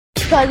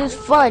Because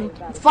it's fun.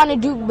 It's fun to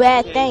do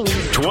bad things.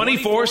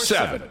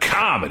 24/7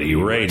 Comedy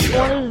Radio. I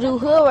wanted to do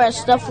hood rat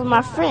stuff with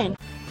my friend.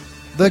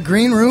 The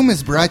Green Room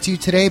is brought to you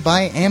today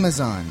by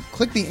Amazon.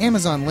 Click the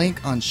Amazon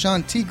link on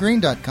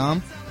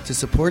SeanTGreen.com to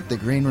support The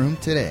Green Room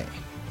today.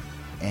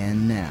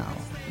 And now,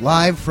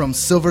 live from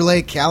Silver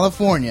Lake,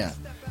 California,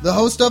 the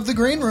host of The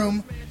Green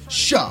Room,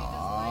 Sean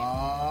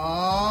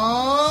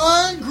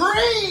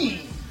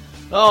Green.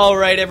 All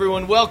right,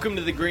 everyone, welcome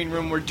to The Green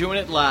Room. We're doing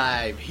it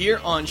live here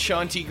on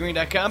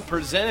SeanTGreen.com,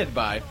 presented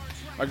by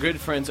our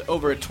good friends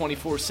over at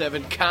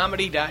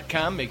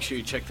 247comedy.com. Make sure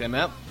you check them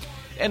out.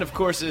 And, of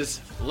course, as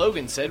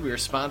Logan said, we are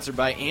sponsored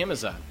by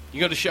Amazon.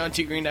 You go to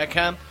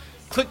SeanTGreen.com,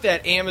 click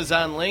that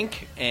Amazon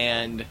link,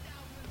 and the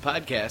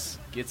podcast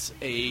gets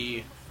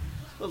a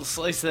little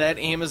slice of that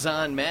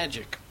Amazon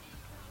magic.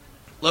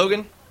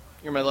 Logan,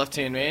 you're my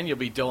left-hand man. You'll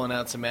be doling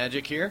out some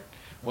magic here.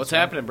 What's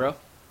happening, bro?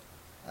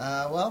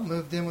 Well,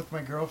 moved in with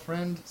my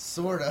girlfriend,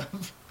 sort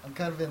of. I'm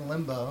kind of in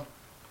limbo.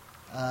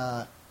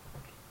 I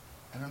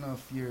don't know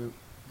if you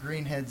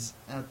greenheads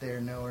out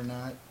there know or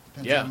not.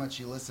 Depends how much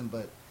you listen,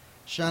 but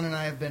Sean and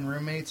I have been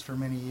roommates for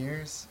many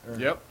years.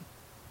 Or,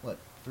 what,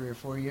 3 or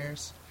 4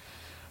 years?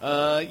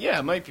 Yeah,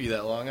 it might be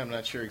that long. I'm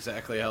not sure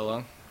exactly how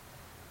long.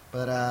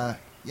 But,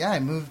 I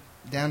moved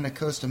down to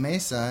Costa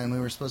Mesa, and we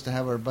were supposed to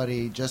have our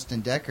buddy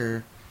Justin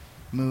Decker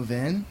move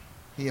in.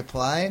 He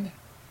applied,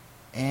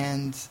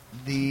 and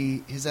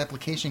his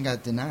application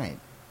got denied.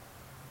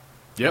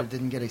 Yep. It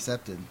didn't get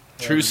accepted.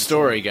 True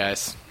story,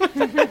 guys. And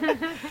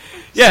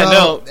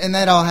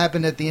that all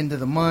happened at the end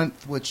of the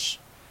month, which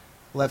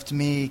left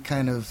me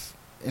kind of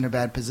in a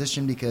bad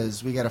position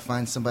because we got to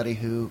find somebody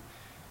who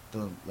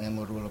the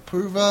landlord will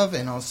approve of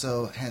and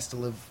also has to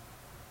live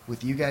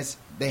with you guys.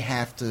 They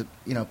have to,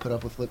 put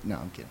up with No,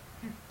 I'm kidding.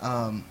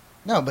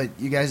 No, but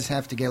you guys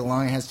have to get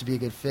along. It has to be a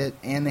good fit,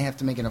 and they have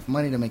to make enough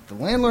money to make the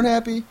landlord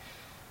happy.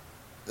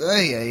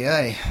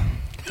 Ay.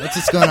 That's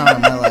what's going on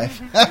in my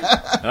life.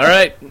 All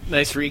right.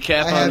 Nice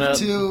recap on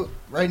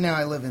right now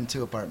I live in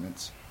 2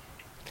 apartments.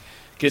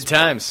 Good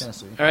times.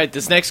 All right,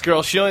 this next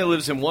girl, she only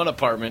lives in 1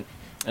 apartment,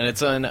 and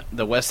it's in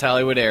the West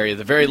Hollywood area.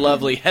 The very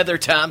lovely Heather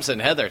Thomson.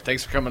 Heather,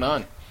 thanks for coming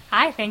on.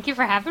 Hi, thank you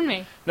for having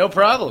me. No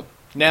problem.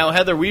 Now,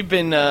 Heather, we've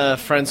been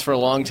friends for a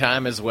long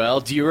time as well.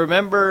 Do you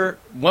remember,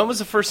 when was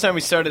the first time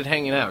we started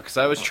hanging out? Because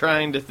I was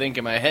trying to think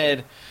in my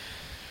head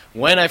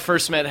when I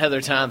first met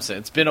Heather Thomson.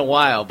 It's been a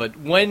while, but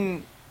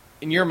when,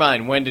 in your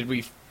mind, when did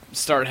we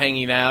start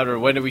hanging out, or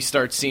when did we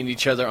start seeing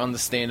each other on the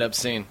stand-up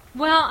scene?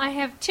 Well, I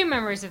have 2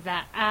 memories of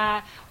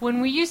that.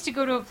 When we used to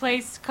go to a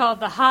place called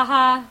the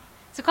Ha-Ha,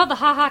 is it called the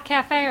Ha-Ha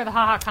Cafe or the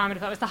Ha-Ha Comedy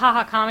Club? It was the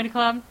Ha-Ha Comedy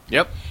Club.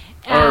 Yep.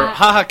 Or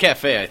Ha-Ha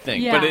Cafe, I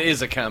think, yeah. but it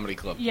is a comedy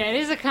club. Yeah, it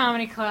is a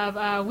comedy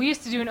club. We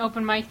used to do an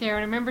open mic there,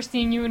 and I remember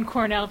seeing you and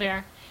Cornell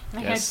there.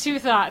 And I had 2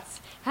 thoughts.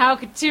 How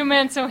could 2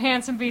 men so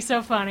handsome be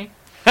so funny?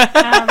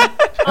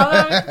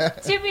 Although,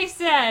 to be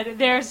said,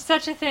 there's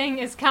such a thing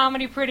as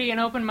comedy pretty and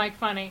open mic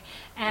funny.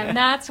 And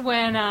that's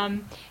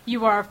when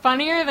you are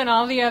funnier than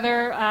all the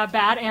other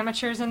bad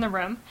amateurs in the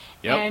room.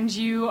 Yep. And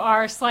you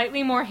are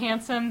slightly more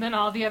handsome than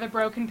all the other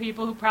broken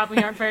people who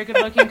probably aren't very good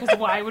looking, because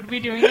why would we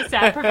be doing this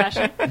sad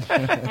profession?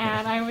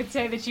 And I would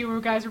say that you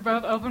guys were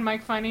both open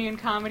mic funny and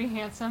comedy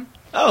handsome.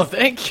 Oh,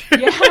 thank you.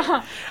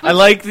 Yeah. I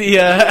like the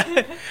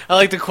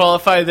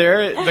qualifier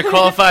there, the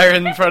qualifier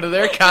in front of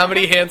there.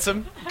 Comedy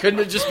handsome. Couldn't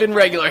have just been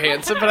regular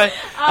handsome, but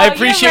I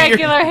appreciate you're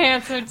regular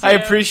handsome too. I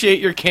appreciate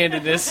your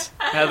candidness,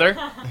 Heather.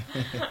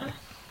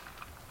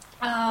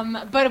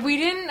 But we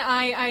didn't.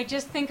 I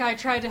just think I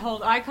tried to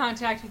hold eye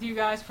contact with you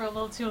guys for a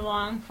little too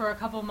long, for a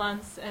couple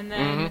months, and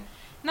then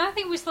I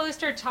think we slowly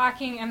started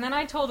talking. And then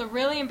I told a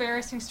really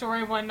embarrassing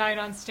story one night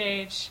on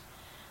stage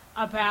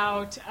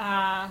about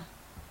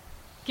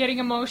getting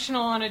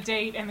emotional on a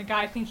date and the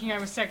guy thinking I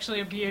was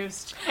sexually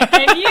abused. And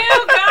you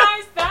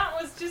guys, that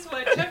was just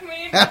what took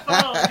me into the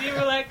fold. You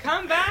were like,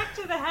 come back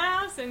to the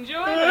house,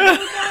 enjoy the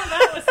hookah.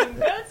 That was some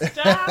good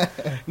stuff.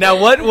 Now,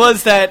 what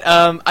was that?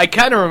 I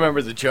kind of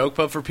remember the joke,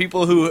 but for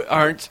people who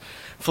aren't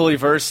fully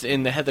versed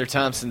in the Heather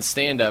Thomson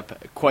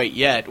stand-up quite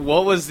yet,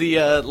 what was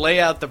the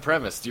layout, the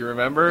premise? Do you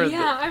remember?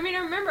 Yeah, I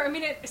remember.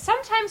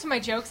 Sometimes my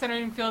jokes, I don't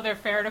even feel they're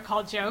fair to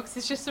call jokes.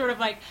 It's just sort of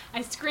like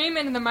I scream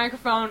into the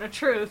microphone a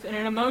truth in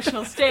an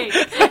emotional state.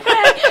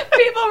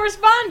 People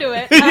respond to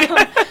it.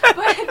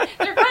 But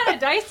they're kind of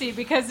dicey,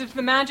 because if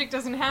the magic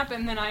doesn't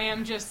happen, then I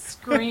am just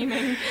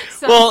screaming.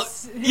 Well,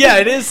 yeah,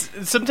 it is.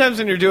 Sometimes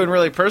when you're doing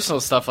really personal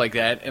stuff like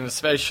that, and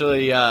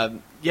especially,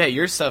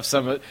 your stuff,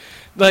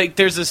 like,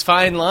 there's this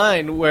fine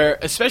line where,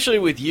 especially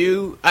with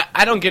you,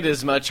 I don't get it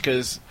as much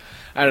because,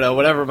 I don't know,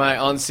 whatever my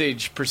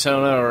onstage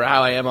persona or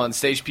how I am on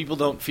stage, people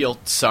don't feel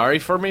sorry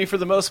for me for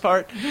the most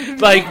part.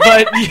 Like,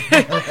 but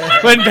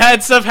when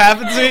bad stuff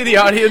happens to me, the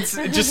audience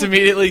just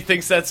immediately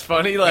thinks that's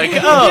funny. Like,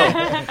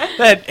 oh,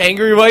 that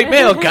angry white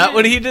male got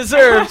what he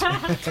deserved.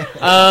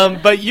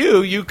 But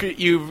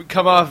you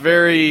come off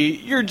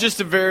you're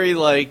just a very,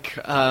 like,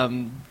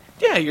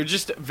 you're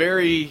just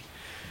very...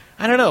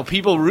 I don't know,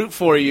 people root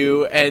for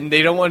you, and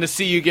they don't want to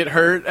see you get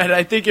hurt. And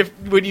I think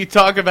when you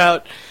talk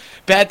about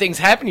bad things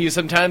happen to you,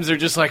 sometimes they're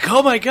just like,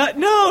 oh my God,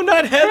 no,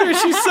 not Heather.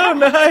 She's so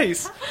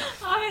nice.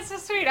 Oh, that's so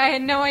sweet. I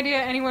had no idea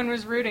anyone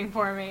was rooting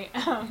for me.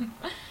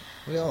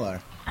 We all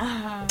are.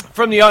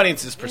 From the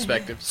audience's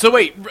perspective. So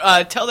wait,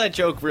 tell that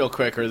joke real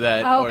quick, or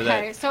that. Okay, or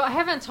that, so I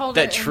haven't told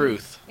that it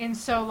truth in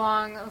so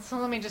long. So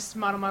let me just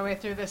muddle my way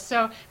through this.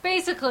 So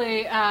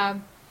basically,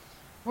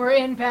 we're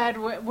in bed,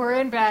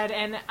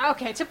 and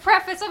okay. To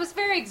preface, I was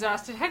very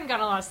exhausted. Hadn't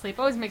gotten a lot of sleep.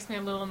 Always makes me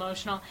a little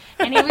emotional.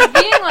 And he was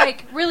being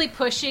like really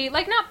pushy,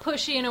 like not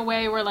pushy in a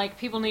way where like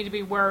people need to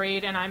be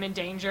worried and I'm in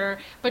danger,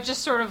 but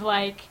just sort of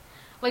like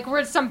we're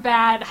at some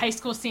bad high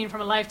school scene from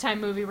a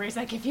Lifetime movie where he's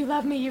like, if you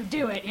love me, you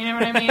do it. You know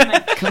what I mean?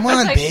 Like, come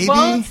on, like, baby.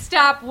 Won't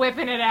stop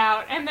whipping it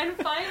out. And then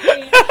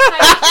finally,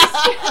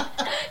 I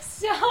was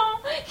just so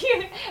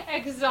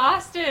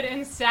exhausted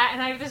and sad.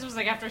 And this was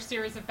like after a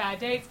series of bad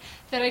dates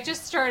that I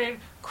just started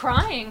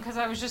crying because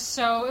I was just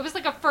so... It was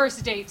like a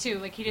first date, too.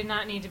 Like, he did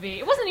not need to be...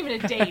 It wasn't even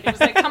a date. It was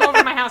like, come over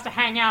to my house to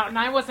hang out. And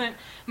I wasn't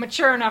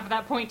mature enough at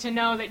that point to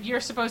know that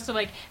you're supposed to,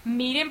 like,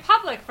 meet in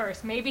public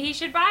first. Maybe he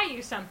should buy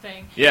you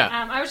something. Yeah.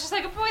 I was just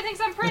like, a boy thinks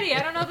I'm pretty.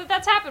 I don't know that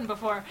that's happened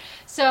before.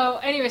 So,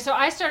 anyway, so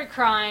I started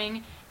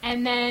crying.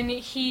 And then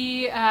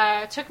he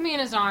took me in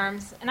his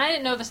arms. And I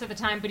didn't know this at the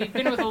time, but he'd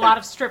been with a lot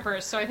of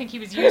strippers. So I think he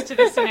was used to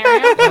this scenario.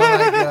 Oh,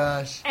 my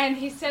gosh. And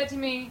he said to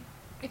me,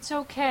 it's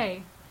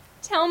okay.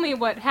 Tell me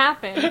what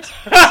happened.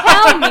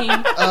 Tell me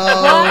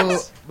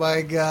what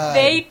my God.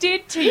 they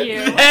did to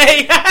you.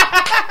 Hey!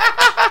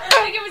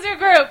 Like it was a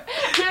group.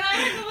 And I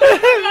was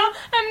like, no,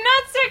 I'm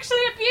not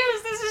sexually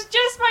abused. This is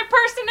just my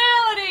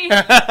personality.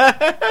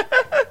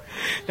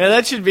 Now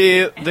that should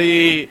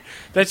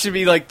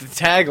be like the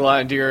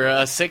tagline to your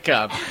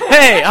sitcom.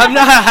 Hey,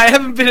 I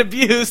haven't been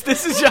abused.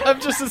 I'm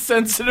just a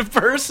sensitive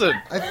person.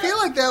 I feel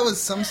like that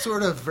was some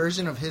sort of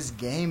version of his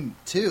game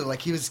too.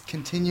 Like he was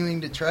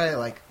continuing to try.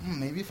 Like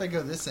maybe if I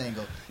go this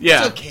angle,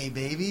 yeah, it's okay,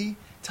 baby.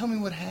 Tell me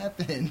what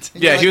happened.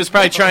 Yeah, he was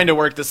probably trying to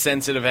work the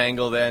sensitive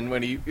angle then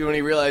when he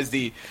realized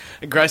the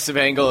aggressive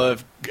angle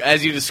of,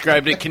 as you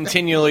described it,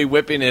 continually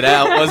whipping it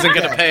out wasn't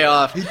going to pay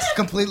off. He just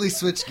completely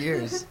switched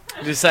gears.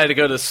 He decided to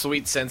go the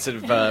sweet,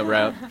 sensitive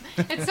route.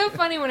 It's so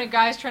funny when a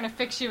guy's trying to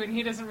fix you and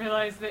he doesn't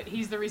realize that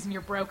he's the reason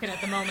you're broken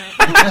at the moment.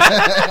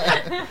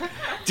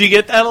 Do you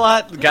get that a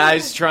lot?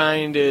 Guys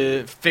trying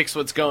to fix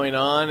what's going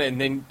on,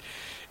 and then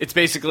it's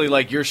basically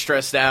like you're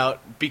stressed out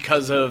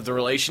because of the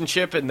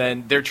relationship, and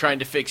then they're trying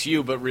to fix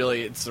you, but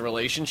really it's the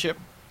relationship?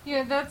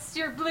 Yeah,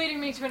 you're leading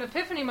me to an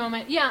epiphany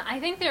moment. Yeah, I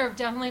think there have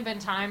definitely been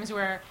times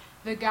where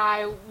the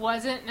guy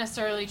wasn't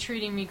necessarily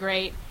treating me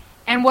great,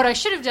 and what I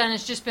should have done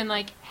is just been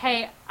like,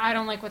 hey, I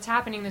don't like what's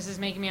happening, this is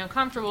making me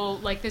uncomfortable,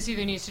 like this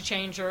either needs to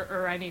change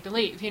or I need to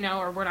leave,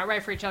 or we're not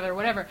right for each other or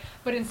whatever.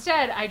 But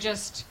instead, I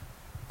just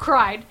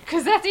cried,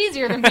 because that's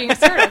easier than being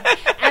assertive.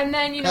 And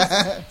then,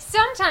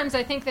 sometimes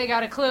I think they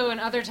got a clue, and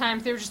other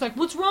times they were just like,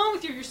 what's wrong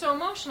with you? You're so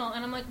emotional.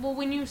 And I'm like, well,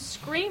 when you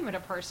scream at a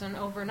person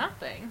over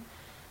nothing,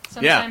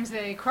 sometimes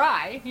they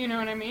cry, you know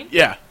what I mean?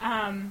 Yeah.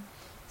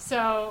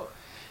 So,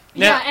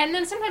 now, yeah, and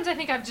then sometimes I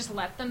think I've just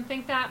let them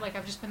think that. Like,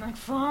 I've just been like,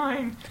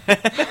 fine.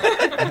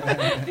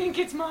 I think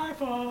it's my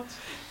fault.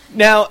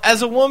 Now,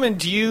 as a woman,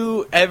 do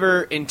you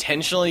ever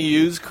intentionally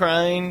use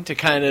crying to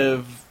kind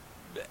of,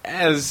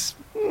 as...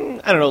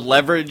 I don't know,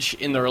 leverage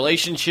in the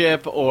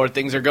relationship, or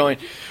things are going...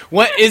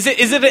 What is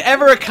it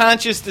ever a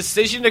conscious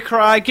decision to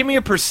cry? Give me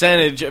a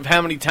percentage of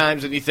how many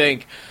times that you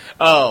think,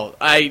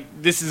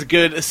 this is a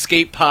good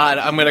escape pod,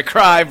 I'm going to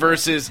cry,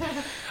 versus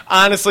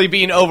honestly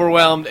being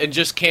overwhelmed and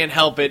just can't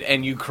help it,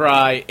 and you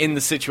cry in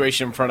the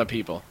situation in front of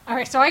people. All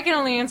right, so I can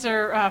only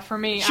answer for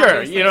me. Sure,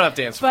 obviously. You don't have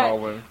to answer for all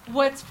women.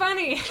 What's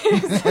funny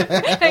is...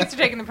 Thanks for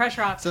taking the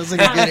pressure off. Sounds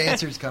like a good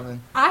answer's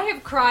coming. I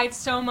have cried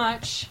so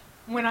much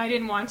when I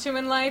didn't want to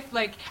in life.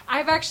 Like,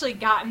 I've actually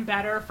gotten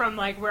better from,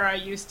 like, where I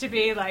used to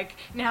be. Like,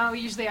 now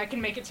usually I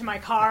can make it to my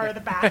car or the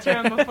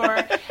bathroom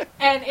before.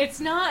 And it's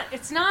not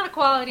a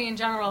quality in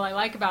general I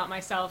like about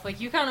myself.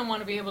 Like, you kind of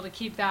want to be able to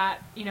keep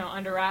that,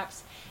 under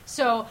wraps.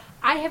 So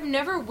I have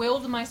never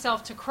willed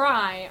myself to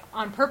cry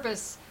on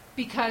purpose,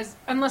 because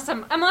unless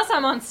I'm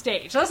on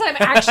stage, unless I'm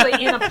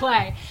actually in a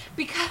play,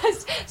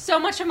 because so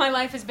much of my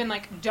life has been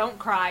like, don't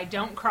cry,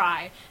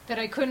 that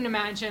I couldn't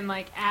imagine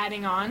like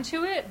adding on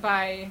to it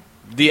by...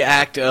 The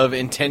act of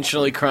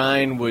intentionally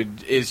crying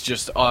is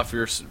just off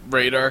your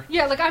radar?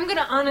 Yeah, like I'm going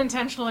to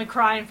unintentionally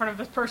cry in front of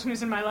this person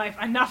who's in my life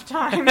enough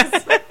times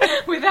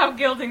without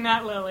gilding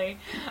that lily.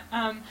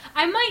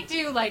 I might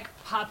do like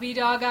puppy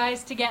dog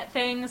eyes to get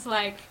things,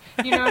 like,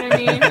 you know what I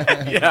mean?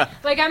 Yeah.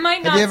 Like I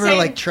might not Have you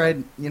ever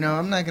tried,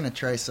 I'm not going to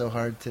try so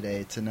hard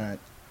today to not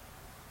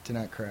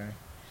cry.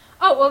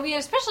 Oh, well, yeah,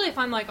 especially if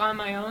I'm like on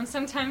my own,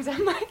 sometimes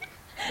I'm like...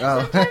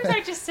 Sometimes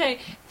I just say,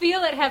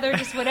 feel it, Heather,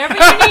 just whatever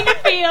you need to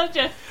feel,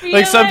 just feel it.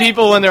 Like some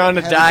people, when they're on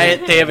a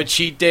diet, they have a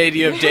cheat day. Do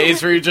you have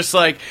days where you're just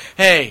like,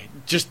 hey,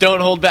 just don't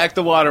hold back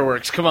the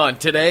waterworks. Come on,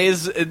 today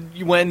is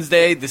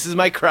Wednesday. This is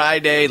my cry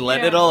day.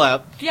 Let it all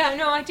out. Yeah,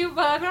 no, I do.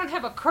 Well, I don't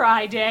have a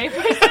cry day.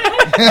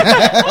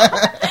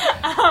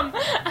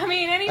 I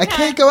mean, anytime. I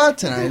can't go out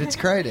tonight. It's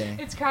cry day.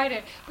 It's cry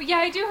day. But yeah,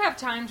 I do have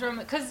times where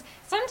because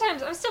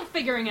sometimes I'm still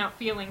figuring out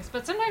feelings,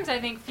 but sometimes I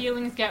think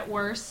feelings get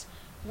worse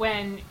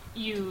when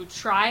you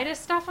try to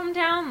stuff them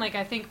down. Like,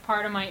 I think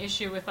part of my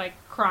issue with, like,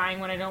 crying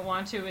when I don't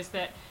want to is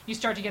that you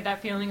start to get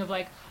that feeling of,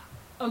 like,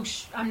 oh,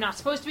 I'm not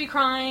supposed to be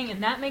crying,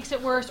 and that makes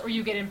it worse. Or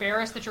you get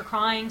embarrassed that you're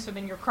crying, so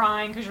then you're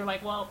crying because you're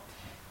like, well,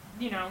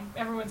 you know,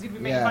 everyone's going to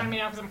be making fun of me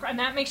now because I'm crying. And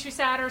that makes you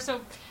sadder. So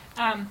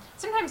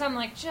sometimes I'm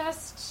like,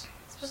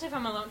 especially if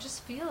I'm alone,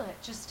 just feel it.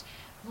 Just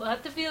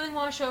let the feeling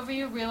wash over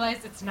you.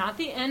 Realize it's not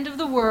the end of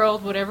the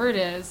world, whatever it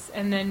is,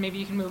 and then maybe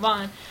you can move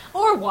on.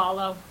 Or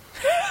wallow.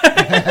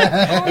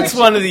 It's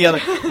one or the other.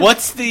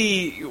 What's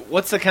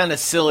the kind of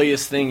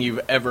silliest thing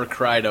you've ever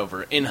cried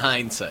over in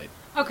hindsight?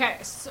 Okay,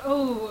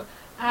 so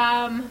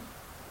I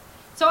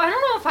don't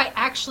know if I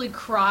actually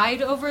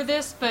cried over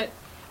this, but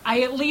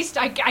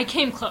I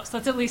came close.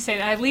 Let's at least say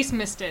that. I at least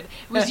missed it.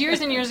 It was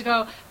years and years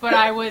ago, but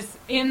I was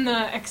in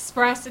the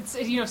Express,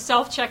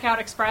 self-checkout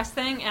Express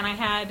thing, and I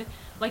had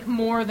like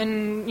more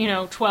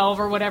than, 12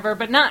 or whatever,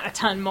 but not a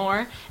ton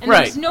more. And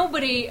there was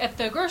nobody at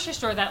the grocery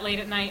store that late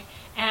at night,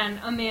 and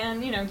a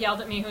man,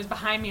 yelled at me who was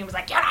behind me and was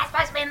like, "You're not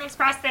supposed to be in the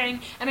Express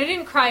thing." And I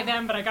didn't cry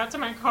then, but I got to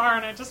my car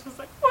and I just was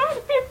like, why do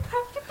people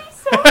have to be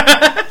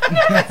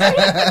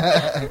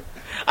so...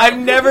 I've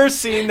never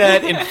seen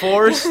that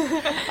enforced.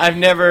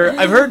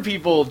 I've heard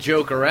people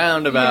joke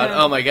around about,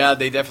 oh my God,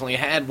 they definitely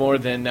had more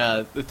than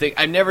the thing.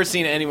 I've never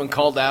seen anyone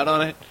called out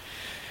on it.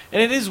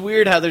 And it is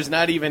weird how there's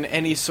not even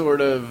any sort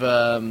of,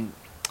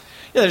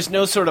 there's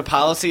no sort of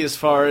policy as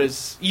far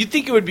as, you'd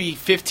think it would be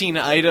 15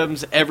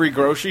 items every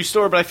grocery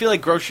store, but I feel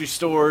like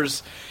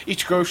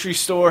each grocery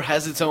store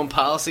has its own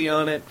policy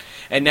on it.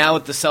 And now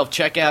with the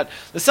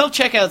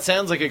self-checkout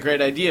sounds like a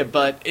great idea,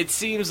 but it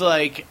seems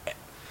like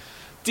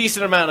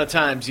decent amount of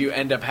times you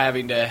end up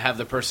having to have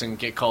the person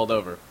get called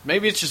over.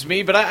 Maybe it's just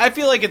me, but I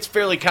feel like it's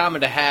fairly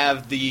common to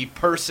have the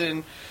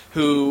person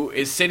who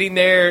is sitting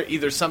there,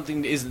 either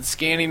something isn't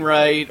scanning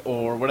right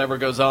or whatever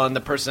goes on,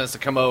 the person has to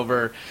come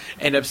over,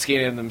 end up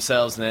scanning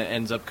themselves, and it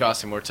ends up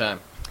costing more time.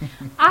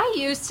 I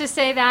used to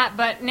say that,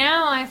 but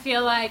now I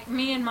feel like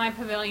me and my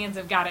pavilions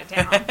have got it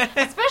down.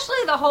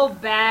 Especially the whole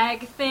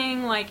bag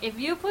thing. Like, if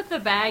you put the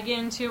bag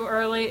in too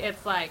early,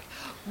 it's like,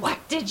 what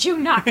did you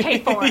not pay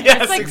for it?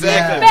 Yes, it's like,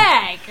 exactly. Big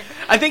bag.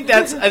 I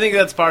think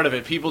that's part of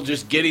it. People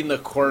just getting the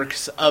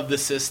quirks of the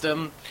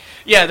system.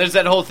 Yeah, there's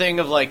that whole thing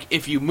of, like,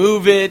 if you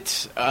move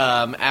it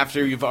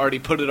after you've already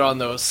put it on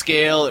the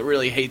scale, it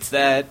really hates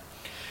that.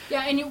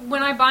 Yeah, and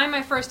when I buy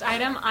my first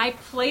item, I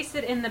place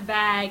it in the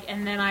bag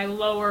and then I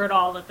lower it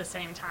all at the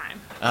same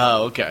time.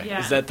 Oh, okay.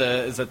 Yeah. Is that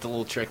the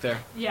little trick there?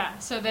 Yeah,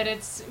 so that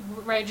it's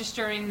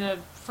registering the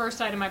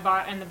first item I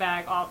bought and the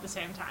bag all at the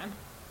same time.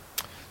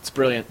 It's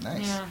brilliant.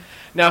 Nice. Yeah.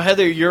 Now,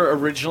 Heather, you're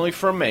originally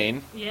from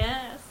Maine.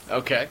 Yes.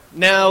 Okay.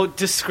 Now,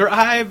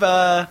 describe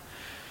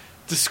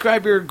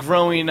your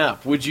growing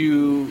up. Would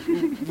you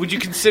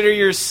consider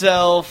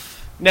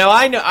yourself? Now,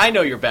 I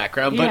know your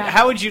background, but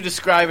how would you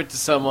describe it to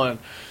someone?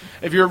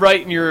 If you're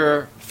writing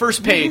your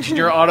first page in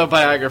your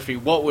autobiography,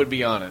 what would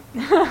be on it?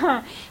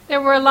 There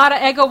were a lot of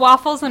Eggo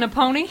waffles and a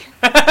pony.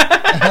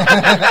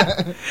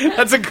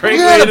 That's a great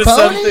way to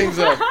sum things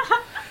up.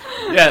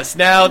 Yes.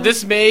 Now,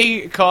 this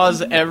may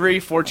cause every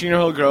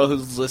 14-year-old girl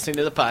who's listening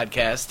to the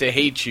podcast to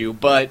hate you,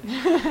 but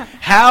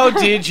how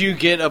did you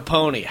get a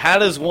pony? How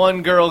does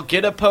one girl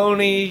get a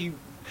pony?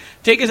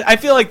 I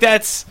feel like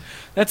that's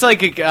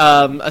like a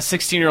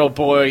 16-year-old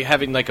boy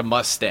having like a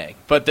Mustang,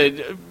 but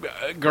the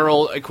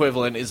girl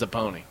equivalent is a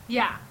pony.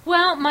 Yeah.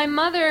 Well, my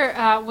mother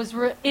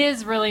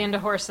is really into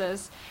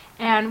horses,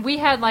 and we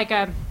had like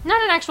not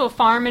an actual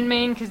farm in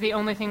Maine because the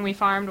only thing we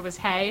farmed was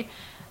hay.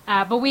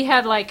 But we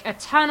had like a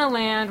ton of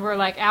land. We're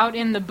like out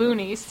in the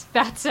boonies.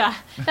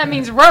 That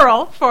means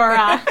rural for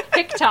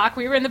hick talk.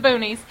 We were in the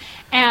boonies,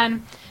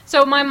 and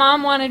so my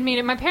mom wanted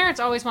my parents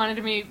always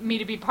wanted me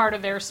to be part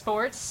of their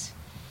sports.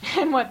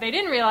 And what they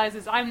didn't realize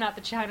is I'm not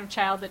the kind of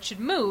child that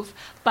should move.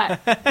 But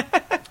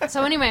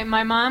so anyway,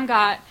 my mom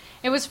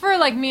it was for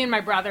like me and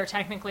my brother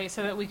technically,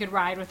 so that we could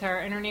ride with her.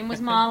 And her name was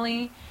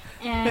Molly,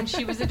 and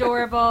she was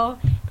adorable.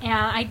 And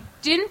I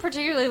didn't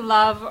particularly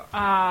love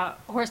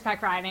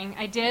horseback riding.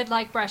 I did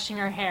like brushing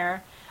her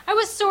hair. I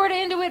was sort of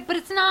into it, but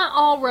it's not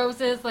all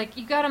roses. Like,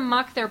 you got to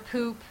muck their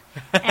poop.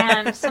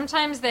 And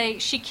sometimes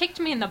she kicked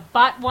me in the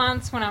butt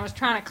once when I was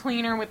trying to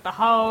clean her with the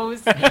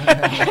hose.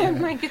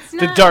 And, like, it's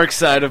not... The dark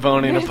side of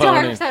owning a pony. The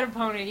dark side of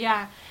pony,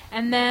 yeah.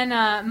 And then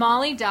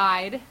Molly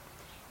died,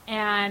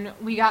 and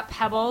we got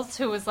Pebbles,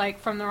 who was, like,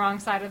 from the wrong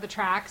side of the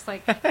tracks.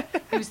 Like,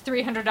 it was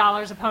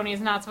 $300. A pony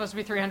is not supposed to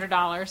be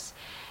 $300.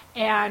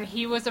 And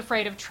he was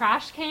afraid of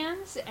trash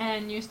cans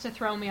and used to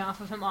throw me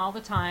off of him all the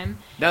time.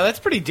 Now, that's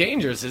pretty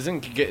dangerous,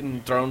 isn't it,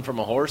 getting thrown from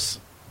a horse?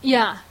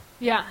 Yeah,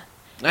 yeah.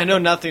 I know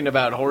nothing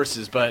about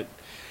horses, but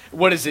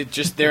What is it?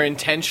 Just they're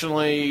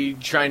intentionally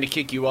trying to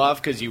kick you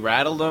off because you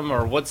rattled them,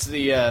 or what's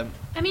the?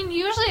 I mean,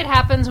 usually it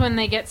happens when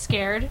they get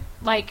scared,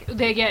 like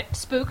they get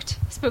spooked.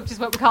 Spooked is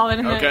what we call it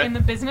in the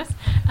business,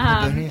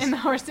 in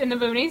the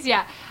boonies.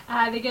 Yeah,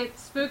 they get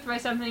spooked by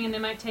something and they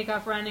might take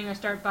off running or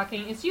start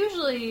bucking. It's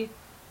usually,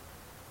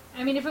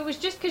 I mean, if it was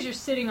just because you're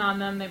sitting on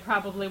them, they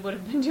probably would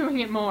have been doing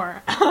it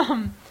more.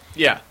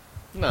 Yeah,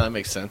 no, that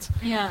makes sense.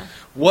 Yeah.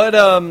 What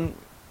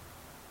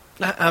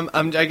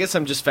I guess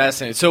I'm just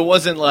fascinated. So it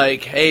wasn't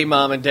like, hey,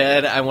 Mom and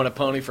Dad, I want a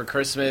pony for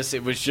Christmas.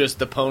 It was just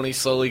the pony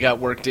slowly got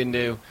worked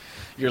into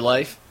your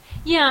life?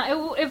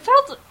 Yeah, it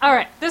felt... All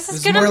right, this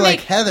is going to more make...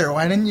 like, Heather,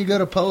 why didn't you go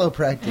to polo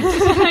practice?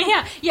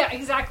 yeah,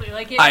 exactly.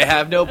 Like I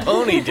have no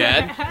pony,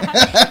 Dad.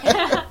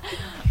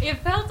 It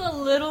felt a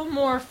little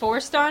more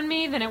forced on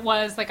me than it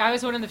was. Like, I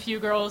was one of the few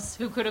girls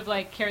who could have,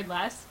 like, cared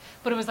less.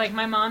 But it was like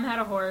my mom had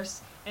a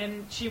horse,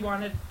 and she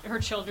wanted her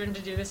children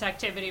to do this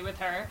activity with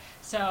her.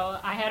 So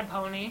I had a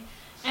pony.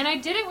 And I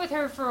did it with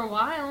her for a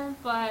while,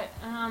 but,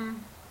 I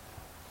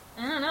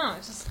don't know. It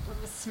was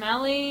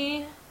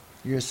smelly.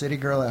 You're a city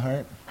girl at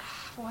heart?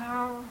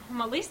 Well, I'm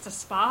at least a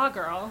spa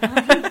girl.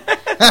 I'm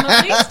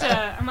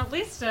at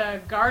least a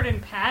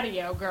garden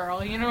patio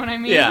girl. You know what I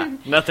mean? Yeah,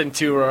 nothing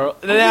too rural.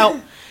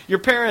 Now, your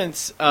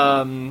parents,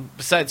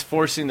 besides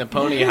forcing the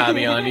pony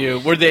hobby on you,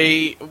 would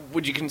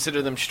you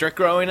consider them strict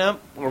growing up?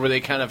 Or were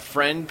they kind of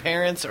friend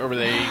parents? Or were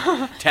they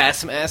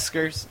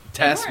taskmasters?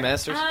 They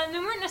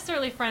weren't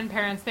necessarily friend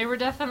parents. They were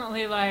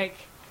definitely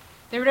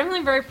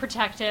very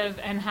protective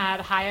and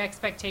had high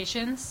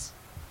expectations.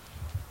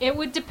 It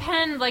would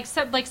depend, like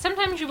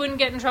sometimes you wouldn't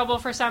get in trouble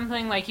for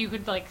something, like you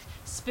could, like,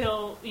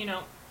 spill,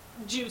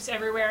 juice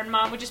everywhere, and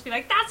Mom would just be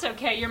like, that's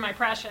okay, you're my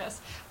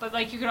precious. But,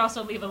 like, you could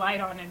also leave a light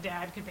on, and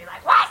Dad could be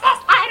like, what's this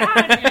light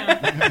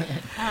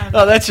on?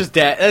 Oh, that's just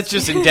Dad. That's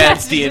just in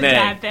Dad's that's DNA. Just a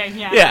Dad thing,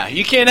 yeah. Yeah,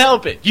 you can't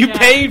help it. You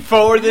paid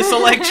for this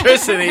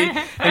electricity,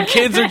 and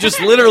kids are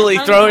just literally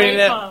throwing it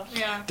at...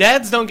 Yeah.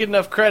 Dads don't get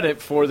enough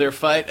credit for their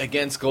fight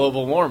against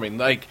global warming.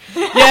 Like,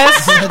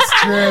 yes,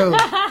 that's true.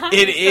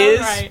 It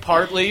is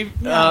partly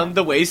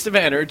the waste of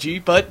energy,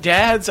 but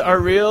dads are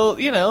real,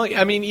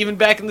 I mean, even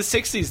back in the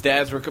 60s,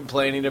 dads were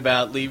complaining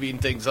about leaving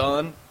things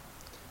on.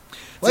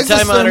 Why is the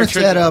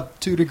thermostat up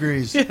 2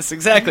 degrees? Yes,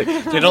 exactly.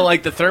 They don't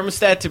like the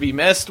thermostat to be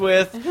messed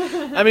with.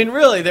 I mean,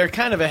 really, they're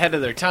kind of ahead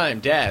of their time,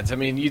 dads. I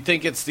mean, you'd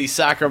think it's the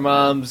soccer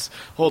moms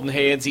holding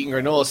hands, eating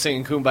granola,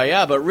 singing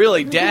Kumbaya, but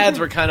really, dads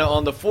were kind of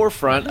on the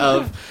forefront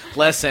of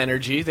less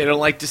energy. They don't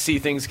like to see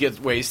things get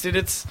wasted.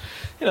 It's,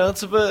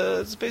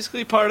 it's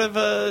basically part of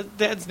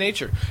dad's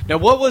nature. Now,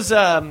 what was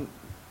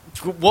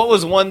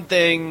one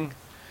thing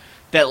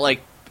that, like,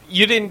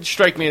 you didn't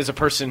strike me as a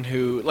person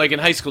who, like, in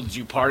high school, did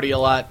you party a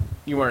lot?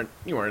 You weren't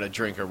a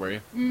drinker, were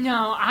you?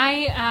 No,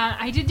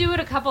 I did do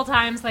it a couple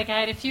times. Like, I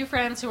had a few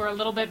friends who were a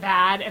little bit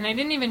bad, and I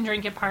didn't even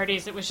drink at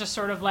parties. It was just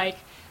sort of like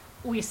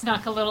we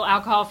snuck a little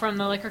alcohol from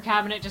the liquor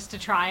cabinet just to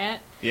try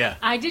it. Yeah.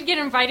 I did get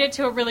invited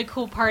to a really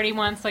cool party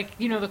once. Like,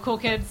 the cool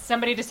kids.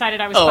 Somebody decided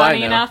I was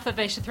funny enough that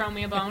they should throw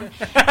me a bone.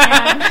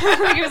 And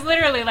it was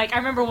literally like, I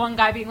remember one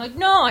guy being like,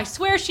 no, I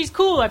swear she's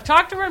cool. I've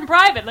talked to her in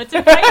private. Let's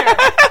invite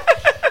her.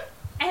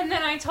 And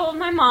then I told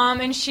my mom,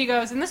 and she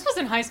goes, and this was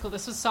in high school,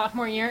 this was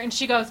sophomore year, and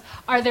she goes,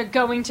 are there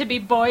going to be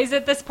boys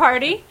at this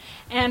party?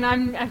 And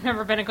I've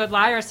never been a good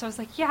liar, so I was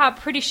like, yeah, I'm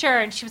pretty sure.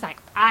 And she was like,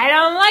 I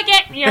don't like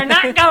it, you're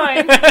not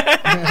going.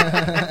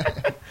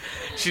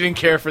 She didn't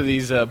care for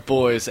these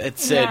boys at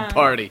said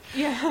party.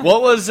 Yeah.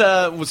 What was,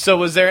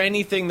 was there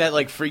anything that,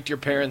 like, freaked your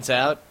parents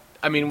out?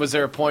 I mean, was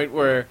there a point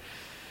where,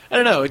 I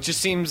don't know, it just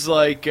seems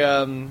like,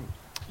 you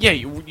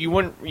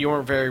weren't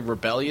very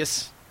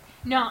rebellious?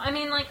 No, I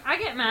mean, like, I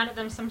get mad at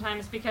them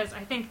sometimes because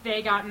I think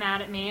they got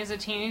mad at me as a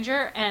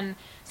teenager, and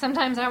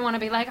sometimes I want to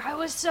be like, I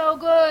was so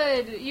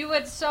good. You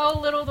had so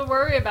little to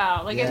worry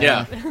about. Like,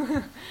 yeah.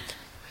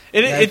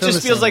 It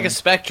just feels like a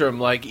spectrum.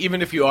 Like,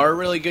 even if you are a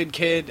really good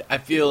kid, I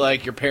feel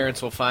like your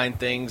parents will find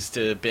things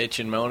to bitch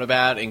and moan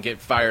about and get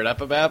fired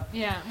up about.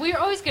 Yeah, we're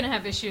always going to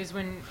have issues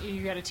when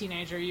you get a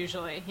teenager,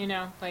 usually,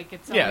 Like,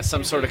 it's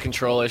some sort of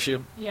control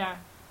issue. Yeah.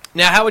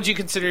 Now, how would you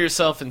consider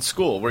yourself in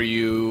school? Were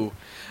you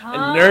a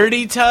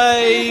nerdy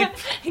type?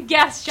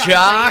 Yes,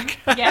 jock?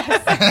 Yes.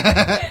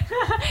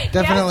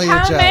 Definitely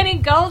guess a jock. How many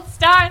gold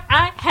stars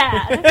I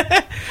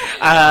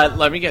had?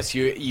 Let me guess.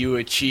 You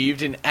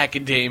achieved in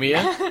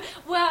academia?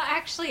 Well,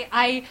 actually,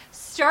 I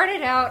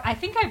started out... I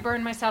think I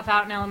burned myself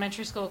out in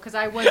elementary school because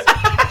I was...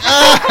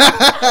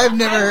 I've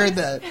never heard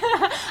that.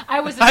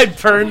 I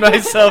burned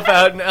myself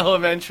out in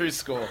elementary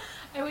school.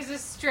 I was a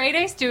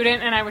straight-A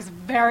student, and I was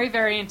very,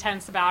 very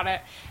intense about it.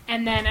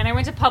 And I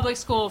went to public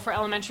school for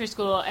elementary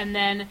school, and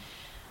then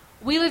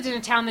we lived in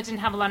a town that didn't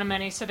have a lot of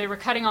money, so they were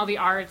cutting all the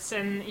arts,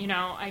 and,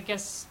 I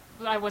guess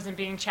I wasn't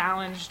being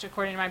challenged,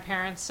 according to my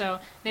parents, so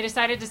they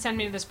decided to send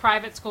me to this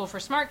private school for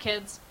smart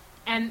kids.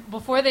 And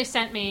before they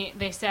sent me,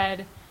 they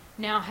said,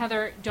 now,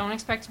 Heather, don't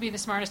expect to be the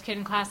smartest kid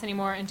in class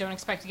anymore, and don't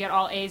expect to get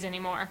all A's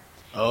anymore.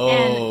 Oh.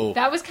 And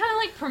that was kind of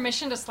like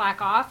permission to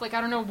slack off. Like, I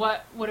don't know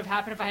what would have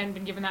happened if I hadn't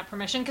been given that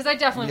permission, because I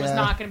definitely was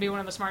not going to be one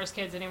of the smartest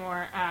kids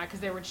anymore,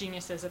 because they were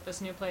geniuses at this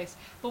new place.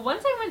 But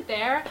once I went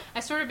there, I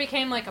sort of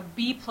became like a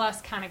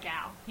B-plus kind of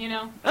gal, you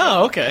know?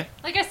 Oh, okay.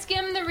 Like, I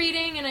skimmed the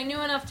reading, and I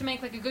knew enough to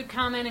make like a good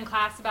comment in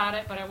class about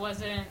it, but I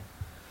wasn't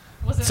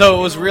So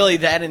it was really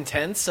that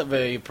intense of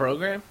a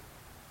program?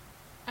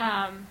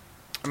 I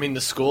mean,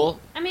 the school?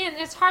 I mean,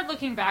 it's hard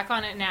looking back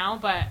on it now,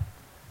 but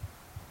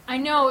I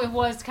know it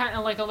was kind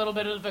of like a little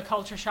bit of a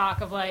culture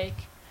shock of like,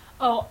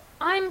 oh,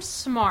 I'm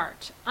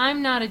smart.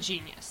 I'm not a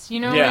genius. You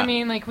know what I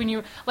mean? Like when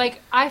you,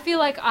 like, I feel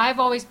like I've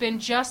always been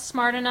just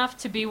smart enough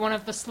to be one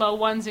of the slow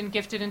ones and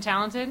gifted and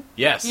talented.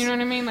 Yes. You know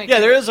what I mean? Like, yeah,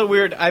 there is a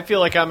weird, I feel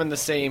like I'm in the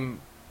same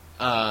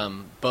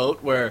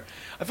boat where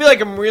I feel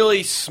like I'm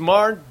really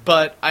smart,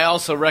 but I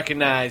also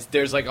recognize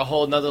there's like a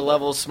whole nother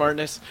level of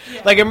smartness.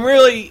 Yeah. Like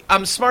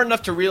I'm smart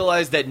enough to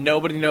realize that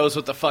nobody knows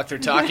what the fuck they're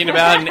talking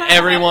about and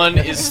everyone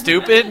is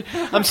stupid.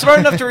 I'm smart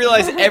enough to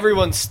realize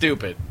everyone's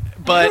stupid,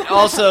 but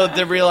also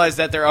to realize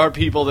that there are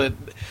people that,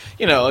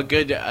 you know, a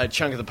good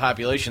chunk of the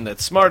population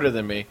that's smarter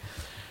than me.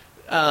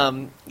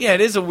 Yeah, it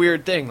is a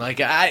weird thing. Like,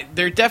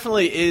 there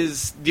definitely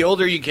is, the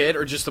older you get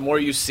or just the more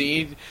you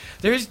see,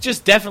 there's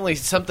just definitely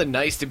something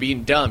nice to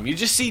being dumb. You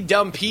just see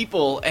dumb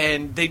people,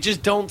 and they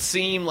just don't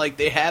seem like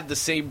they have the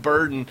same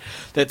burden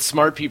that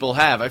smart people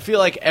have. I feel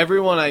like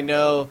everyone I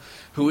know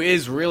who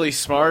is really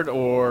smart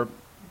or,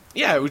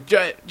 yeah,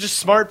 just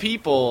smart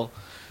people,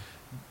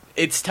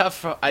 it's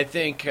tough, I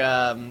think.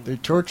 They're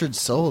tortured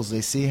souls.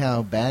 They see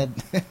how bad.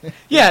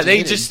 Yeah,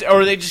 they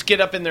just get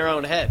up in their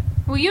own head.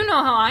 well, you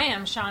know how I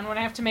am, Sean, when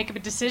I have to make a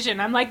decision.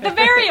 I'm like, the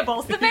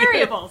variables.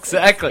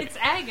 Exactly. It's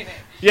agony.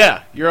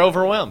 Yeah, you're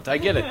overwhelmed. I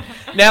get it.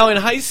 Now, in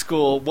high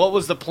school, what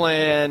was the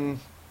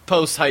plan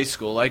post-high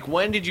school? Like,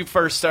 when did you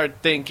first start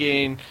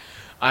thinking,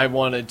 I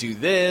want to do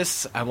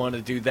this, I want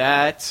to do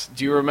that?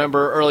 Do you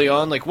remember early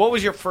on? Like, what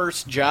was your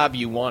first job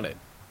you wanted?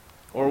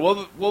 Or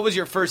what was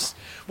your first...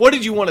 What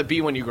did you want to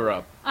be when you grew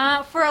up?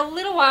 For a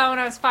little while when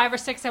I was 5 or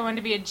 6, I wanted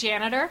to be a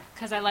janitor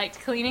because I liked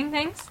cleaning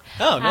things.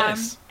 Oh,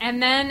 nice.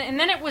 And then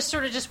it was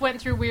sort of just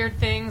went through weird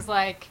things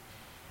like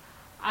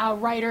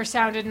writer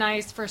sounded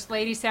nice, first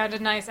lady sounded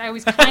nice. I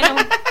always kind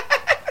of...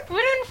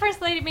 Wouldn't first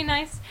lady be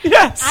nice?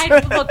 Yes.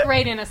 I'd look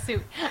great in a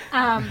suit.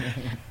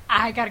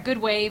 I got a good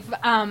wave.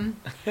 I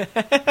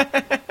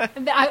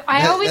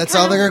always that's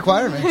all the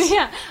requirements.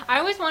 Yeah. I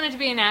always wanted to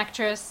be an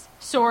actress.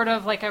 Sort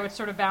of, like I would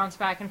sort of bounce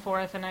back and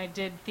forth, and I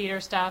did theater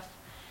stuff.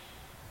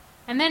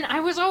 And then I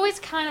was always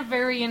kind of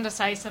very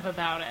indecisive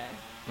about it.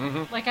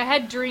 Mm-hmm. Like, I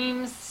had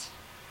dreams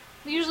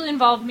that usually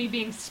involved me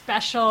being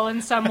special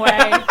in some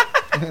way.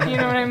 You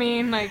know what I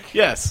mean? Like,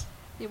 yes.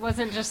 It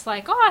wasn't just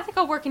like, oh, I think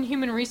I'll work in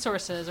human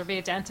resources or be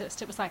a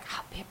dentist. It was like,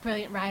 oh, be a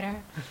brilliant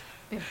writer,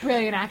 be a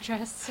brilliant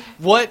actress.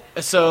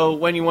 So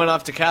when you went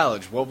off to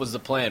college, what was the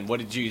plan? What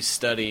did you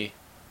study?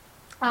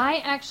 I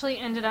actually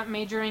ended up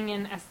majoring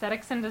in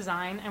aesthetics and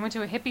design. I went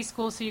to a hippie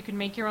school so you could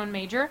make your own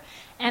major.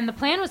 And the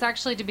plan was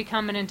actually to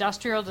become an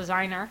industrial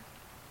designer.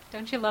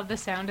 Don't you love the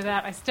sound of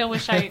that? I still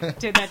wish I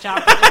did that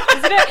job.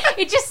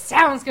 It just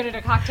sounds good at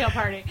a cocktail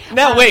party.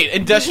 Now, wait,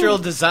 industrial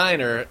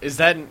designer, is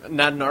that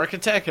not an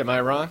architect? Am I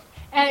wrong?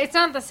 It's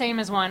not the same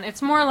as one.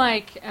 It's more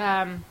like...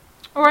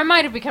 or I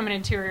might have become an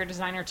interior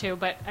designer too,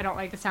 but I don't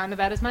like the sound of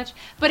that as much.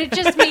 But it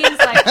just means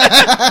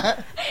like...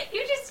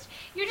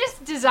 You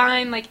just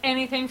design, like,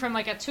 anything from,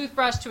 like, a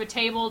toothbrush to a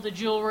table to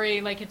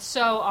jewelry. Like, it's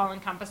so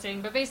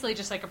all-encompassing, but basically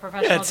just, like, a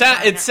professional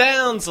designer. It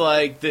sounds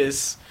like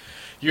this...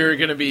 You're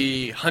going to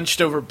be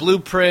hunched over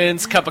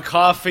blueprints, cup of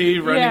coffee,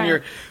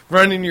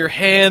 running your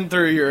hand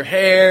through your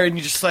hair, and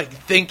you're just, like,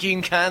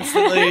 thinking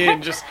constantly,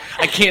 and just,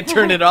 I can't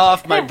turn it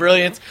off, my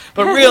brilliance.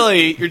 But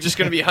really, you're just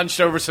going to be hunched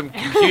over some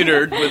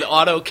computer with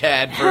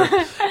AutoCAD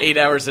for 8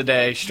 hours a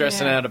day,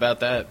 stressing out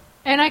about that.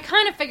 And I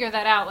kind of figured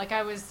that out. Like,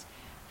 I was...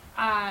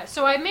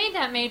 so I made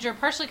that major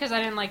partially because I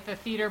didn't like the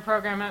theater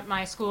program at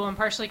my school and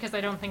partially because I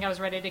don't think I was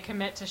ready to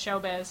commit to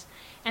showbiz.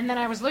 And then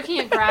I was looking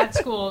at grad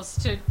schools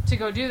to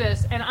go do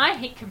this, and I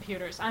hate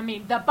computers. I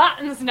mean, the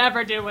buttons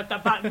never do what the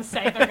buttons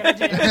say they're going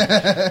to do.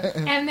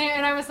 And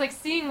I was, like,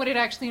 seeing what it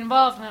actually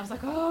involved, and I was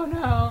like, oh,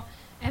 no.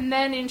 And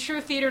then in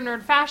true theater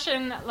nerd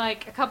fashion,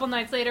 like, a couple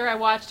nights later, I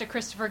watched a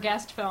Christopher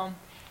Guest film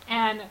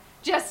and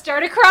just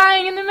started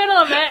crying in the middle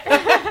of it.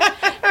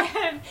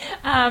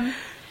 And,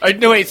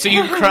 no, wait, so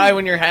you cry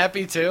when you're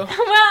happy, too? Well,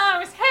 I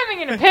was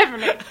having an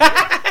epiphany.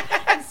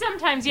 And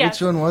sometimes, yes.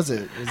 Which one was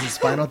it? Was it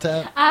Spinal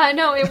Tap?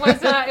 No, it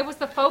was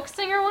the folk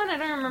singer one. I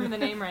don't remember the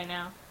name right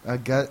now.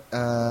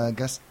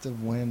 Gust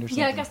of Wind or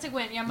something? Yeah, Gust of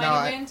Wind. Yeah,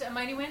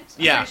 Mighty Wind?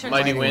 Yeah, sure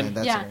Mighty Wind.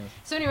 That's yeah. Right.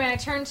 So anyway, I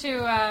turned to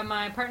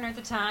my partner at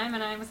the time,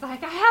 and I was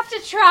like, I have to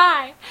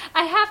try.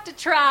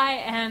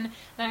 And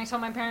then I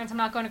told my parents I'm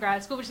not going to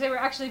grad school, which they were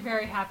actually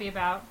very happy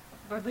about.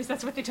 Or at least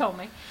that's what they told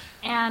me.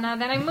 And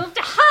then I moved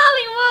to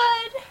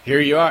Hollywood.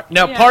 Here you are.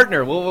 Now,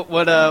 partner.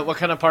 What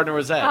kind of partner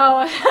was that? Oh,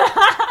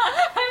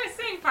 I was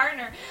saying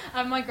partner.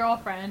 I'm my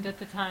girlfriend at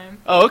the time.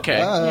 Oh, okay.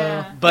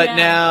 Yeah. But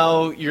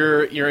now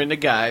you're into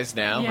guys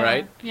now,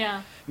 right?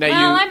 Yeah.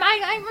 Now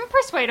I'm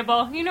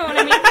persuadable. You know what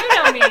I mean? You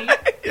know me.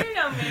 You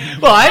know me.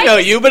 Well, I know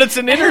you, but it's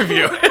an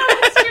interview.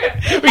 That's true.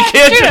 We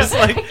can't just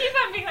I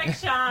keep on being like,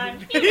 Sean,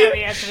 you know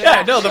the answer to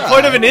that. No, the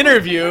point of an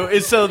interview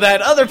is so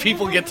that other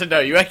people get to know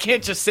you. I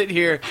can't just sit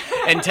here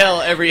and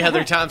tell every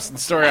Heather Thomson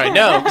story I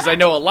know, because I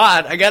know a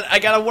lot. I got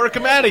to work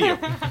them out of you.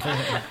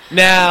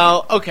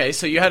 Now, okay,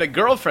 so you had a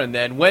girlfriend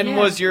then. When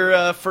was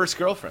your first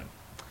girlfriend?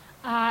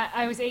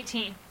 I was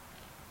 18.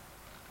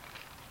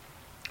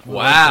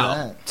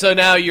 Wow. So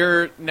now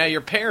your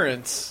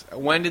parents,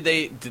 when did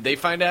they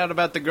find out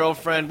about the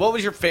girlfriend? What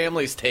was your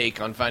family's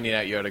take on finding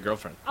out you had a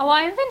girlfriend? Oh,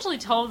 I eventually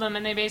told them,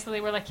 and they basically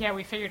were like, "Yeah,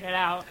 we figured it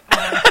out."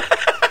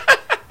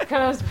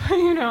 Because,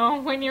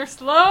 when you're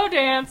slow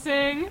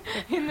dancing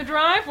in the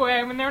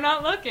driveway when they're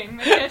not looking,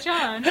 they catch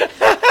on.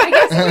 I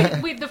guess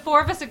the four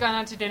of us had gone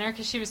out to dinner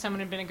because she was someone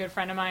who had been a good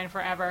friend of mine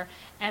forever,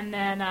 and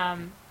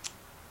then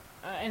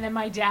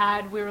my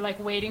dad, we were like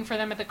waiting for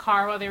them at the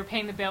car while they were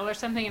paying the bill or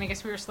something, and I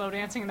guess we were slow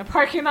dancing in the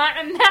parking lot,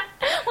 and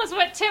that was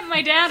what tipped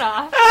my dad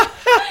off.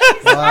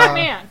 He's a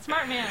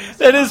smart man.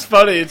 That is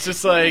funny. It's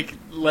just like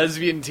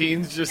lesbian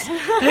teens just,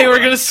 hey, we're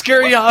going to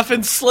scurry off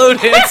and slow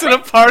dance in a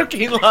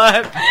parking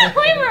lot.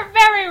 We were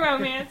very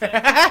romantic.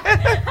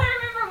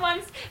 I remember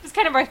once, it was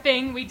kind of our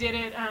thing, we did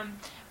it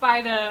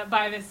by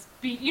this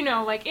beach,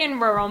 like in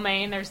rural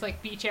Maine, there's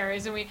like beach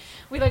areas, and we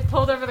like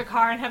pulled over the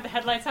car and had the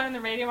headlights on and the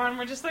radio on, and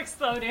we're just like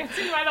slow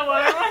dancing by the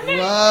water one day.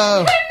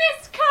 And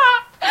this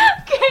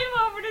cop came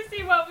over to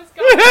see what was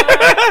going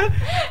on.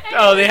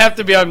 Oh, they have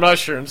to be on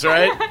mushrooms,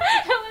 right? It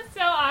was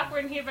so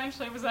awkward, and he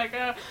eventually was like,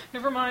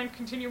 never mind,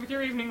 continue with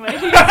your evening,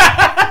 ladies.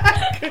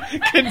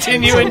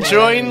 Continue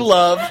enjoying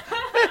love.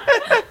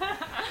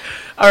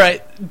 All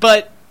right,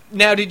 but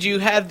now, did you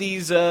have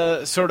these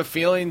sort of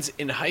feelings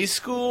in high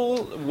school?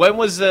 When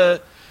was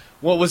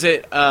what was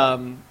it?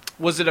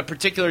 Was it a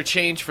particular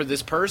change for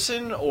this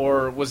person,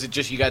 or was it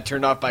just you got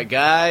turned off by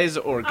guys,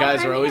 or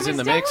guys are always in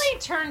the mix? I was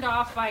definitely turned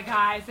off by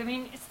guys. I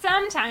mean,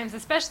 sometimes,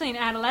 especially in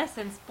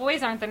adolescence,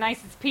 boys aren't the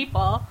nicest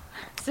people.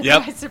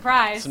 Surprise,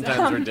 surprise.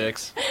 Sometimes we're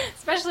dicks.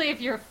 Especially if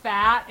you're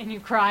fat and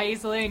you cry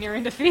easily and you're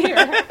into theater.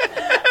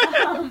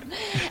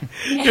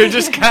 You're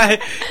just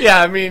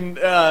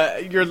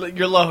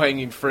you're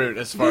low-hanging fruit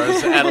as far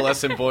as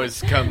adolescent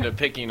boys come to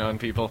picking on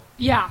people.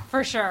 Yeah,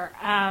 for sure.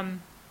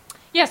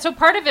 So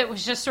part of it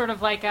was just sort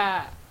of like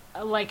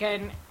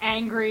an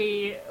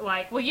angry,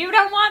 like, well, you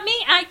don't want me,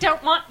 I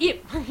don't want you.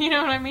 You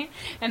know what I mean?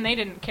 And they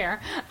didn't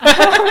care.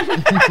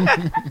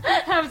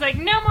 I was like,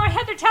 no more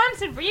Heather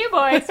Thomson for you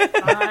boys.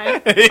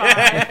 Fine.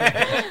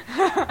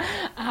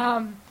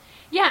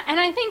 And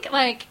I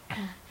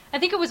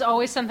think it was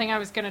always something I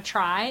was going to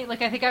try.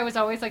 Like, I think I was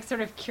always, like,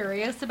 sort of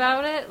curious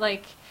about it.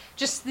 Like,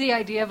 just the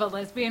idea of a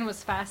lesbian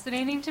was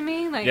fascinating to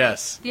me. Like,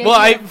 yes.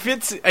 Well,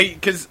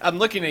 because I'm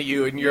looking at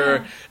you, and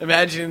you're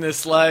imagining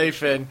this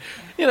life, and,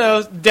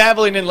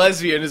 dabbling in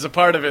lesbian is a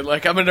part of it.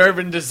 Like, I'm an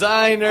urban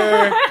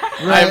designer.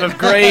 I have a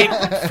great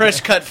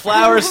fresh-cut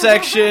flower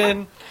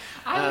section.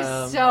 I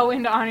was so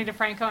into Ani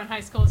DeFranco in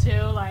high school, too.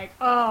 Like,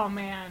 oh,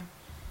 man.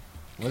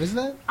 What is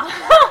that?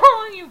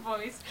 Oh, you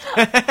boys.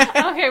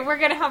 Okay, we're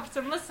going to have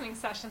some listening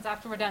sessions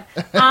after we're done.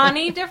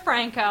 Ani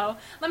DeFranco.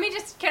 Am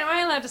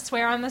I allowed to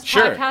swear on this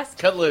podcast? Sure,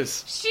 cut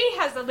loose. She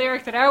has a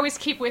lyric that I always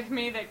keep with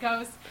me that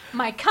goes,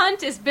 my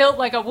cunt is built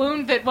like a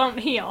wound that won't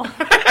heal.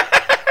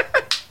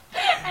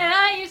 And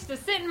I used to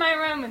sit in my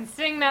room and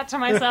sing that to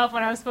myself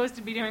when I was supposed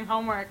to be doing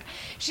homework.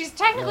 She's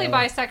technically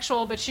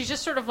bisexual, but she's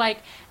just sort of like,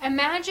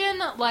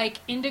 imagine like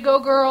Indigo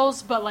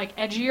Girls, but like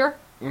edgier.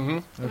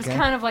 Mm-hmm. It was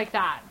kind of like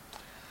that.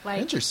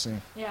 Like,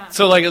 interesting. Yeah.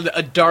 So like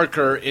a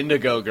darker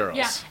Indigo Girls.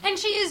 Yeah, and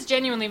she is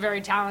genuinely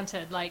very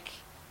talented. Like.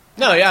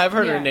 No, yeah, I've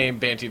heard her name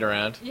bantied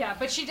around. Yeah,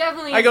 but she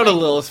definitely. I go to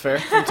Lilith Fair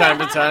from time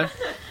to time.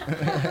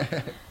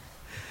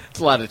 It's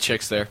a lot of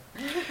chicks there.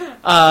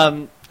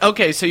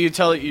 Okay, so you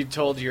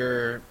told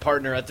your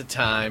partner at the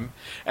time,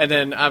 and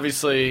then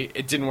obviously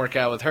it didn't work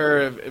out with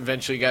her.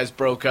 Eventually, you guys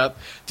broke up.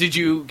 Did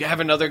you have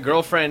another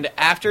girlfriend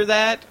after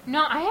that?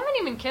 No, I haven't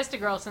even kissed a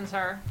girl since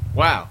her.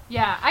 Wow.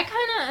 Yeah,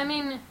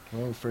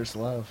 Oh, first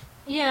love.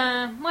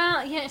 Yeah,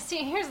 well,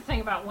 see, here's the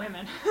thing about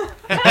women.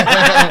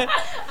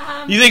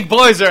 You think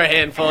boys are a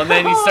handful, and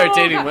then you start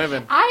dating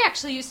women. I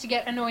actually used to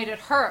get annoyed at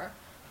her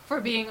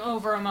for being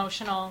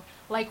over-emotional.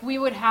 Like, we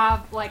would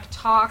have, like,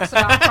 talks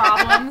about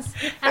problems,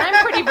 and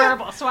I'm pretty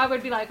verbal, so I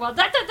would be like, well,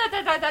 that's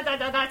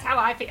how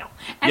I feel.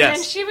 And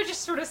then she would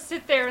just sort of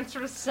sit there and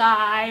sort of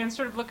sigh and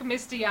sort of look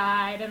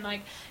misty-eyed and,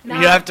 like... You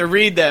have to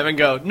read them and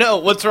go, no,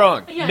 what's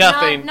wrong? Yeah,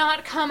 nothing.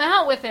 Not come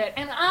out with it.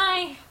 And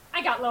I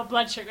got low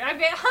blood sugar. I'd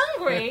get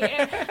hungry.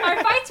 And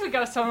our fights would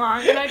go so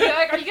long, and I'd be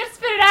like, are you going to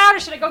spit it out,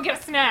 or should I go get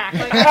a snack?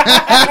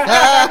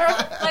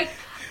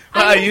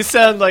 You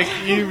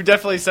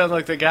definitely sound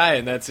like the guy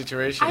in that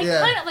situation. I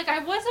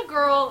was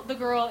the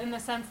girl in the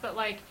sense that,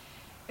 like,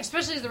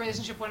 especially as the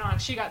relationship went on,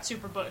 she got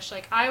super bush.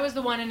 Like, I was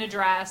the one in a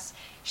dress.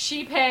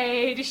 She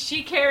paid.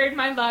 She carried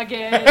my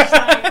luggage.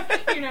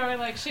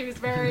 Like, she was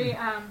very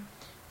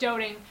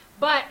doting.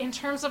 But in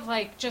terms of,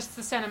 like, just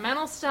the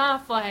sentimental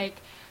stuff,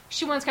 like,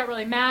 she once got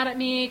really mad at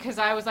me because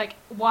I was, like,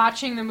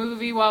 watching the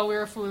movie while we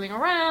were fooling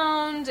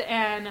around,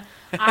 and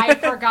I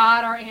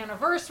forgot our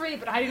anniversary,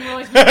 but I didn't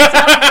realize we were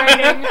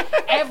celebrating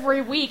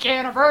every week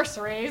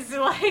anniversaries.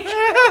 Like,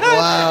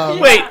 wow.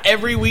 Yeah. Wait,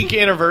 every week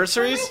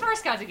anniversaries? When we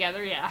first got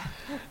together, yeah.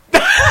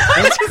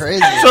 That's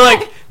crazy. So,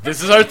 like,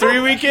 this is our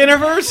 3-week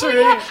anniversary.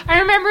 Well, yeah, I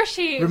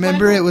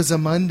remember it was a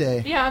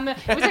Monday. Yeah,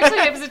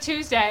 it was a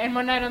Tuesday, and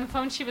one night on the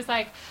phone she was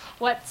like,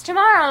 "What's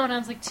tomorrow?" And I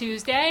was like,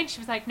 "Tuesday," and she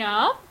was like,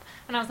 "No."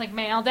 And I was like,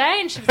 "Mail day,"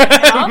 and she was like,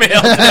 "No."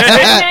 Mail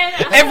day.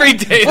 Every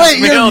day is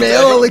Wait, mail your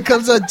mail day. only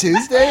comes on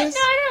Tuesdays? No, I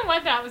didn't know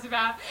what that was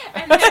about.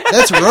 And then,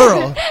 That's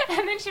rural.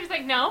 And then she was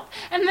like, "No."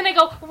 And then I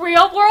go,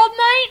 "Real world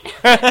night?"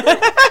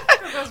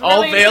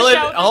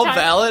 All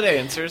valid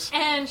answers.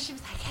 And she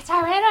was like, "It's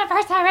our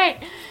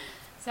anniversary."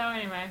 So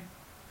anyway,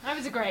 I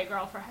was a great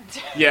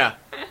girlfriend. Yeah.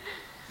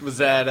 Was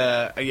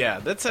that, yeah,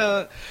 that's,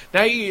 now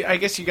I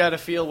guess you gotta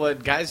feel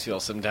what guys feel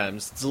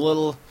sometimes. It's a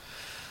little,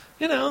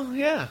 you know,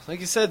 yeah, like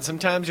you said,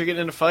 sometimes you're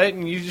getting in a fight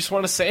and you just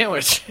want a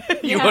sandwich.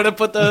 You want to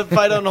put the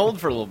fight on hold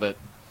for a little bit.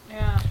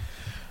 Yeah.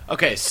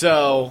 Okay,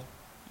 so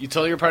you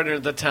told your partner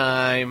at the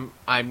time,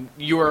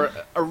 you were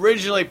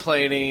originally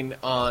planning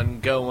on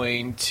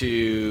going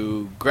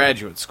to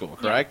graduate school,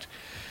 correct?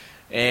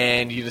 Yeah.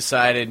 And you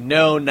decided,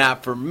 no,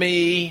 not for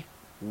me.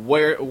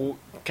 What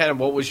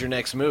was your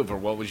next move, or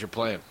what was your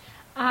plan?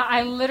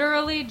 I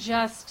literally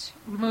just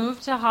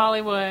moved to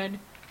Hollywood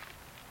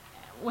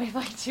with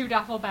like 2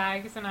 duffel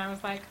bags, and I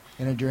was like,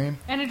 in a dream?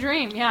 In a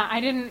dream, yeah.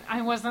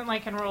 I wasn't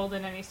like enrolled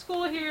in any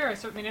school here. I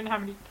certainly didn't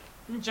have any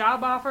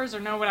job offers or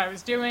know what I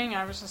was doing.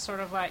 I was just sort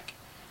of like,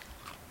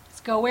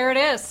 let's go where it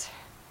is.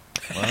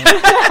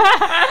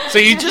 Wow. So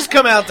you just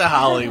come out to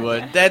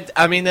Hollywood.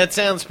 That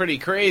sounds pretty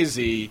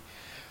crazy.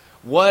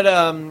 What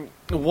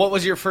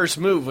was your first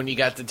move when you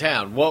got to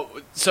town?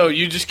 So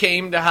you just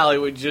came to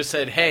Hollywood, you just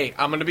said, "Hey,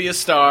 I'm going to be a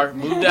star,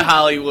 move to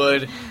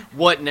Hollywood."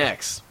 What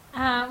next?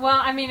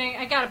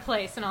 I got a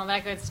place and all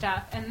that good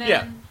stuff. And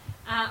then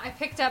I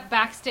picked up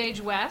Backstage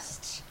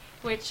West,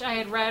 which I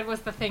had read was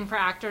the thing for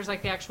actors,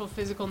 like the actual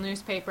physical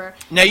newspaper.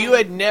 Now, you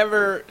had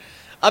never,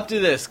 up to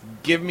this,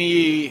 give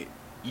me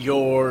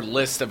your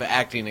list of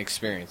acting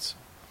experience.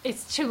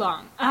 It's too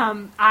long.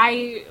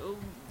 I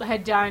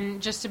had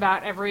done just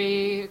about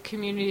every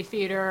community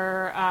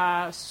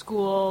theater,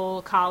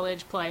 school,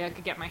 college play I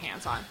could get my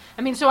hands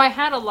on. So I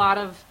had a lot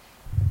of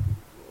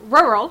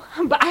rural,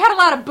 but I had a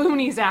lot of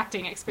boonies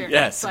acting experience.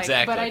 Yes,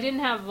 exactly. But I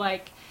didn't have,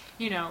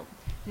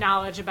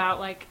 knowledge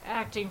about,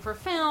 acting for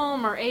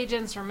film or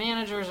agents or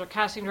managers or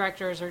casting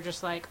directors or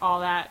just, all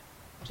that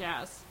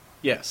jazz.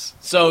 Yes.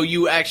 So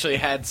you actually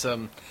had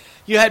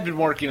you had been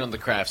working on the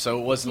craft, so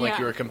it wasn't like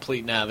you were a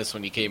complete novice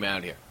when you came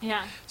out here.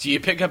 Yeah. So you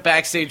pick up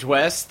Backstage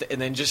West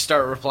and then just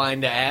start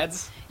replying to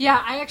ads?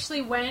 Yeah, I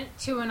actually went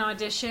to an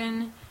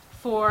audition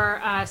for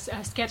a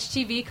sketch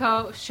TV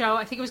show.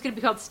 I think it was going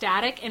to be called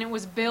Static, and it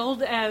was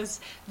billed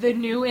as the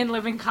new In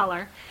Living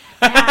Color.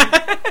 And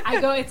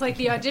it's like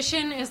the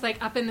audition is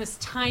up in this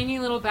tiny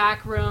little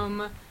back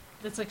room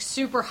that's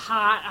super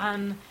hot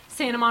on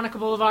Santa Monica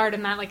Boulevard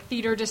in that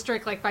theater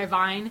district by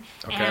Vine.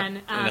 Okay.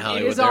 And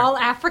it is there. all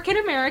African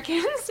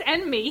Americans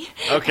and me.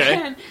 Okay.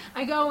 And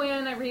I go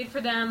in, I read for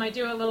them, I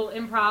do a little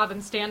improv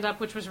and stand up,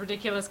 which was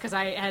ridiculous because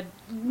I had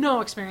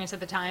no experience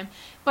at the time.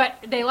 But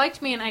they liked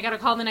me, and I got a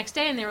call the next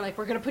day, and they were like,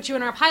 "We're going to put you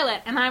in our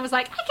pilot." And I was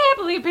like, I can't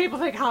believe people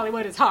think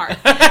Hollywood is hard.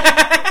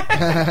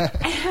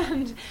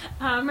 And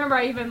remember,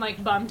 I even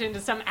bumped into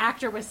some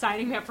actor was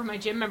signing me up for my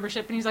gym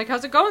membership, and he's like,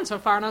 "How's it going so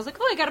far?" And I was like,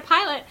 "Oh, I got a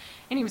pilot."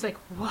 And he was like,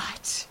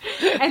 "What?"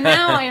 And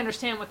now I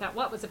understand what that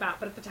was about,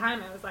 but at the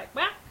time I was like,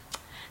 well,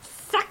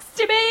 sucks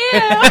to be you.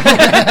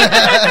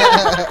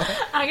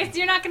 I guess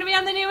you're not going to be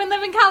on the new In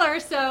Living Color.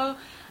 So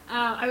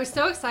I was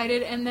so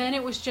excited, and then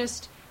it was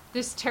just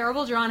this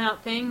terrible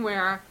drawn-out thing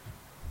where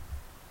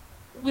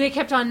they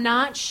kept on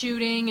not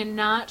shooting, and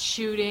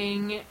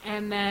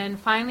then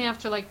finally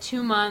after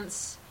 2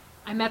 months,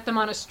 I met them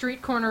on a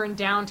street corner in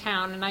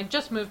downtown, and I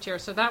just moved here,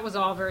 so that was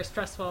all very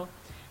stressful.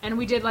 And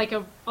we did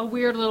a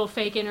weird little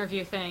fake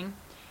interview thing.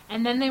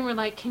 And then they were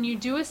like, "Can you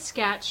do a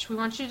sketch? We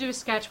want you to do a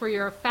sketch where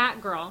you're a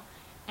fat girl,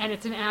 and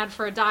it's an ad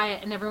for a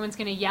diet, and everyone's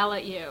going to yell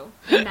at you.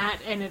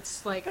 And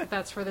it's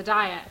that's for the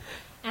diet."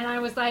 And I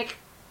was like,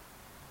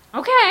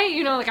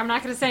 okay, I'm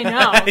not going to say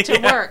no to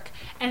work.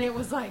 And it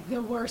was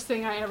the worst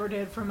thing I ever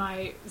did for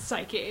my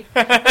psyche.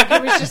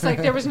 It was just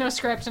there was no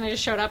script, and I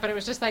just showed up, and it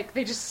was just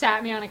they just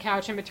sat me on a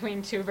couch in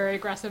between 2 very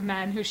aggressive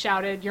men who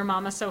shouted "Your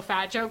mama's so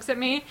fat" jokes at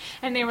me.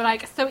 And they were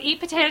like, "So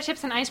eat potato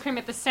chips and ice cream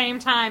at the same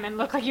time and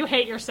look like you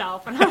hate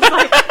yourself." And I was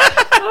like,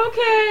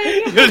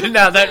 okay.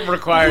 Now that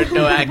required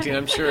no acting,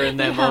 I'm sure, in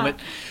that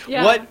moment.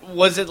 Yeah. What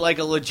was it,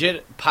 a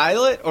legit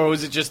pilot, or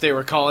was it just they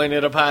were calling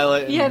it a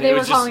pilot? Yeah, they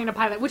were calling it a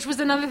pilot, which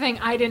was another thing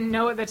I didn't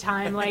know at the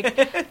time.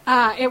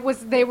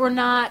 They were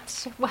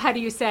not, how do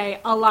you say,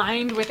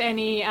 aligned with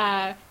any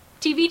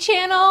TV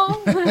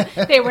channel.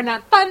 They were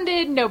not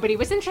funded. Nobody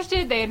was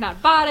interested. They had not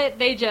bought it.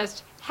 They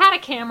just had a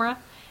camera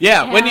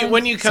Yeah,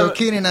 when you come... So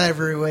Keenan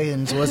Ivory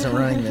Wayans wasn't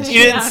running this. He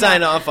didn't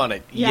sign off on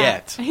it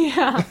yet.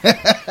 Yeah.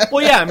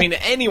 Well, yeah, I mean,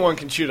 anyone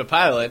can shoot a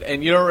pilot,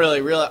 and you don't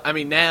really realize... I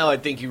mean, now I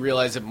think you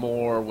realize it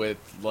more with,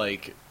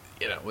 like,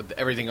 you know, with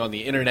everything on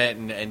the internet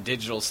and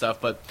digital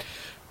stuff, but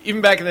even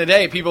back in the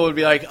day, people would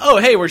be like, oh,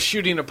 hey, we're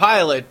shooting a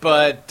pilot,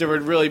 but there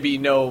would really be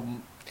no...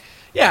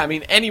 Yeah, I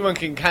mean, anyone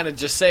can kind of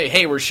just say,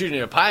 hey, we're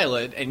shooting a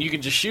pilot, and you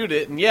can just shoot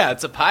it, and yeah,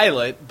 it's a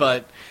pilot,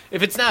 but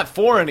if it's not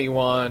for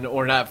anyone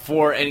or not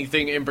for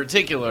anything in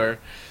particular,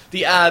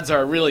 the odds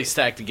are really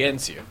stacked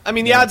against you. I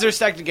mean, the odds are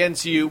stacked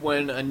against you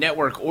when a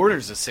network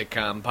orders a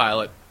sitcom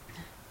pilot,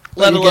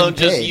 let alone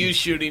just you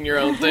shooting your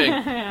own thing.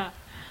 Yeah.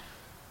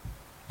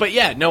 But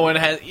yeah, no one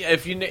has...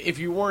 If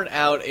you weren't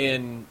out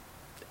in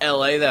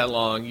L.A. that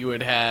long, you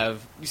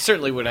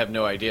certainly would have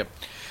no idea.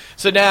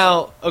 So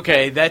now,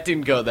 okay, that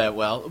didn't go that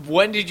well.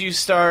 When did you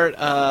start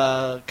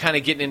kind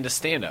of getting into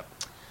stand-up?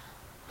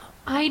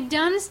 I'd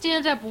done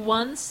stand-up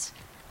once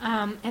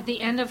at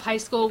the end of high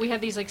school. We had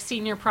these like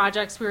senior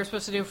projects we were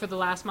supposed to do for the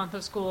last month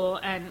of school,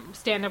 and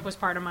stand-up was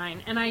part of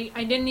mine. And I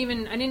didn't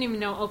even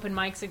know open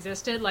mics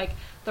existed. Like,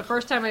 the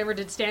first time I ever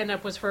did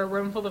stand-up was for a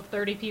room full of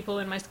 30 people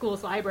in my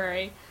school's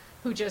library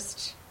who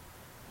just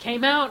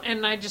came out,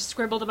 and I just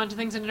scribbled a bunch of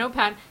things in a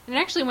notepad, and it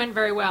actually went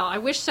very well. I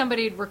wish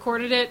somebody had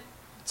recorded it,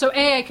 so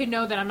A, I could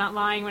know that I'm not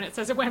lying when it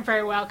says it went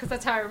very well, because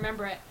that's how I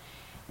remember it.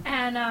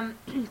 And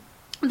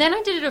then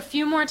I did it a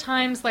few more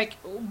times, like,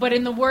 but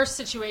in the worst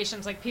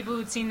situations, like people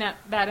who'd seen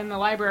that in the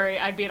library.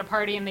 I'd be at a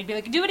party and they'd be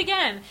like, do it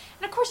again.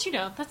 And of course, you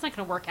know, that's not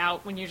going to work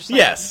out when you're just like,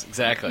 yes,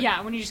 exactly.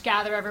 Yeah, when you just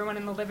gather everyone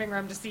in the living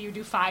room to see you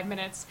do 5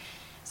 minutes.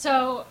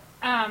 So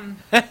then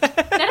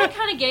I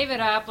kind of gave it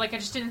up. Like, I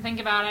just didn't think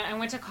about it. I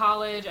went to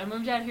college. I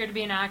moved out here to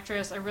be an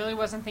actress. I really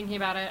wasn't thinking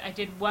about it. I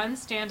did one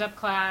stand-up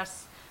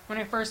class when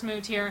I first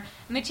moved here,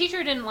 and the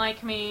teacher didn't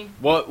like me.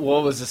 What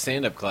was the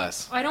stand-up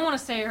class? I don't want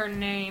to say her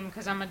name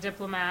because I'm a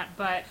diplomat,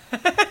 but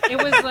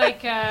it was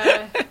like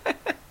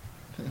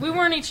we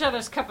weren't each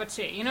other's cup of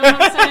tea. You know what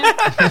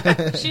I'm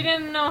saying? She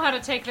didn't know how to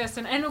take this,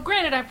 and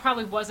granted, I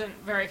probably wasn't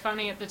very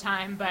funny at the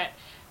time, but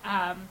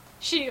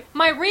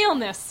my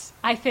realness,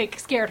 I think,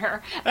 scared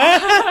her.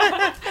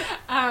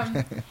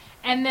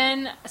 And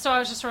then, so I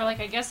was just sort of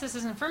like, I guess this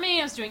isn't for me.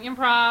 I was doing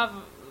improv,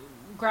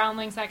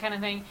 groundlings, that kind of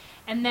thing.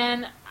 And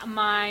then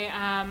my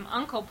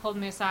uncle pulled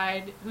me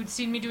aside, who'd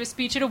seen me do a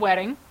speech at a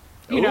wedding.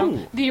 You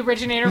know, the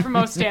originator for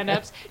most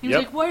stand-ups. He was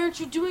like, why aren't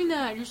you doing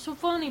that? You're so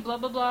funny, blah,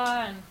 blah,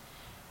 blah. And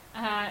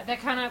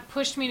that kind of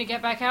pushed me to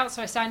get back out.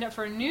 So I signed up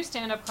for a new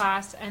stand-up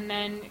class and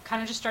then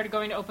kind of just started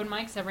going to open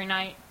mics every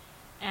night.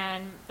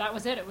 And that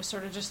was it. It was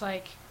sort of just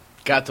like...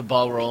 Got the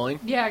ball rolling.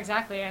 Yeah,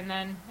 exactly. And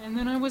then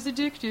I was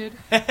addicted.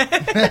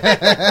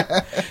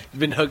 You've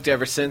been hooked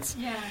ever since?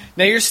 Yeah.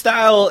 Now, your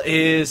style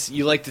is,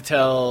 you like to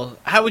tell,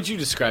 how would you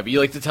describe it? You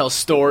like to tell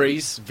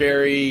stories,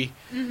 very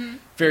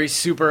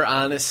super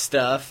honest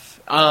stuff.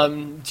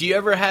 Do you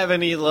ever have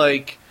any,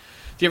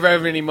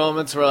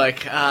 moments where,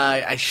 like,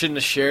 I shouldn't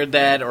have shared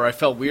that, or I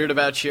felt weird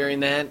about sharing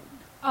that?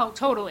 Oh,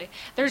 totally.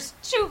 There's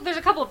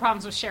a couple of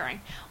problems with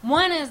sharing.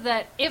 One is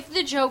that if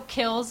the joke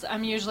kills,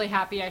 I'm usually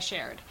happy I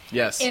shared.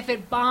 Yes. If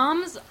it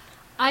bombs,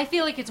 I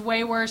feel like it's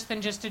way worse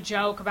than just a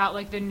joke about,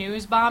 like, the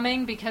news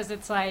bombing, because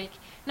it's like,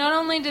 not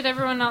only did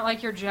everyone not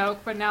like your joke,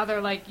 but now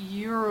they're like,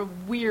 you're a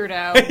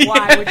weirdo.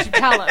 Why would you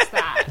tell us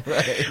that?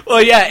 Right.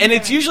 Well, yeah, and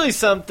it's usually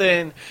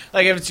something,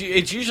 like,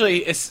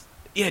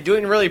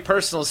 doing really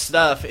personal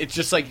stuff. It's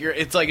just like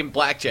it's like in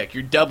blackjack.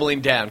 You're doubling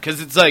down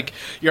because it's like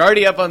you're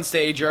already up on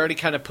stage. You're already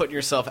kind of putting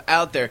yourself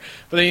out there.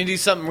 But then you do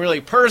something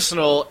really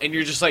personal, and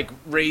you're just like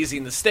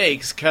raising the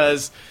stakes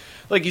because,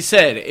 like you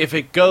said, if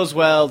it goes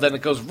well, then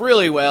it goes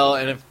really well,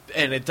 and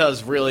it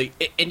does really,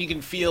 and you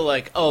can feel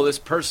like, oh, this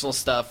personal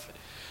stuff,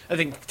 I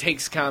think,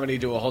 takes comedy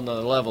to a whole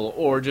nother level,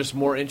 or just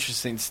more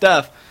interesting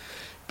stuff.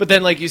 But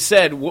then, like you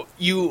said,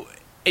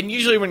 and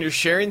usually when you're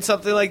sharing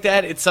something like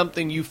that, it's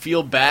something you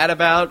feel bad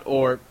about,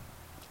 or,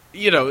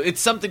 you know, it's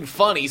something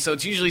funny, so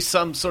it's usually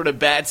some sort of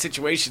bad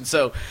situation.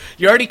 So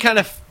you already kind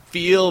of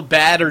feel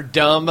bad or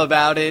dumb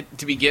about it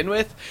to begin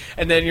with,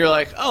 and then you're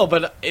like, oh,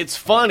 but it's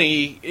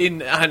funny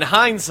on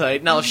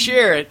hindsight, and I'll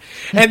share it.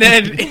 And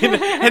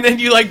then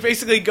you, like,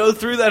 basically go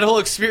through that whole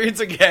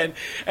experience again,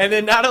 and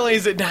then not only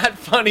is it not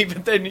funny,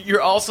 but then you're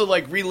also,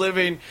 like,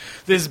 reliving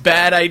this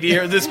bad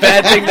idea or this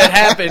bad thing that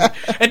happened.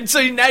 And so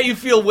now you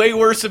feel way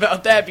worse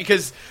about that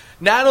because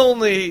not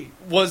only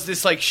was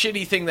this, like,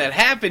 shitty thing that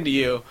happened to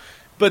you,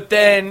 but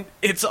then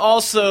it's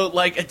also,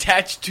 like,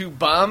 attached to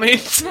bombing,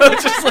 so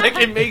it's just, like,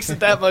 it makes it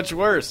that much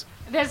worse.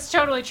 That's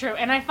totally true.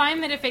 And I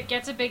find that if it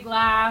gets a big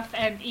laugh,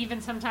 and even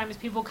sometimes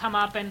people come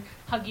up and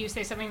hug you,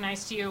 say something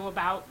nice to you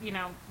about, you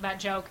know, that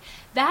joke,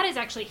 that is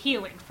actually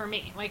healing for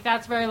me. Like,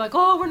 that's very like,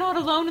 oh, we're not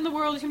alone in the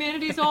world,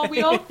 humanity's all,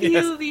 we all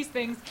feel these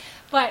things.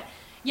 But,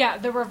 yeah,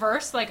 the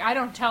reverse, like, I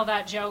don't tell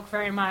that joke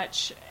very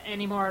much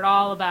anymore at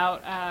all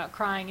about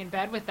crying in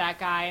bed with that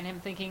guy and him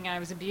thinking I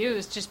was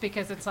abused, just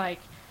because it's like,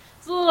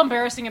 it's a little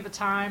embarrassing at the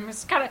time.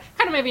 It's kind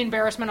of maybe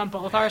embarrassment on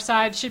both our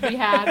sides should be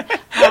had.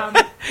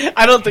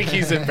 I don't think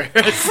he's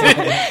embarrassed.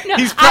 No,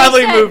 He's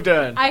probably moved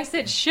on. I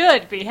said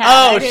should be had.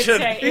 Oh, I didn't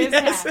should say be. is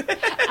Yes.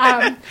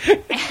 had.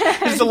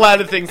 There's a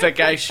lot of things that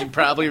guy should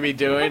probably be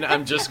doing.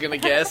 I'm just going to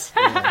guess.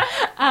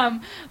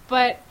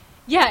 But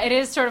yeah, it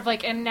is sort of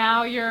like, and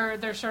now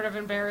there's sort of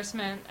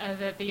embarrassment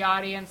that the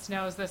audience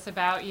knows this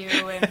about you,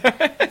 and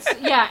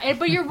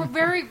but you're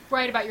very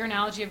right about your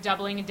analogy of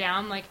doubling it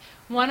down. Like,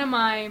 one of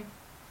my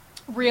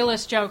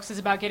realist jokes is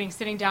about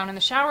sitting down in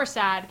the shower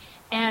sad,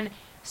 and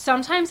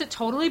sometimes it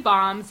totally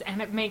bombs,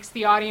 and it makes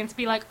the audience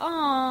be like,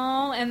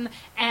 oh,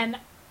 and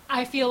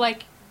I feel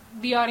like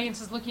the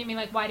audience is looking at me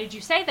like, why did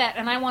you say that?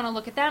 And I want to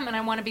look at them, and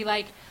I want to be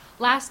like,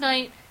 last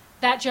night,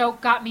 that joke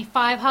got me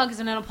 5 hugs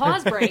and an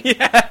applause break.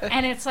 Yeah.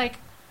 And it's like,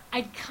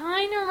 I'd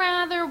kind of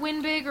rather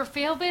win big or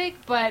fail big,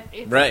 but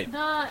it's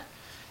not...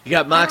 You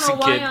got Moxie I don't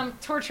know why Kid. I'm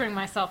torturing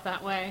myself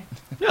that way.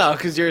 No,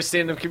 because you're a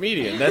stand-up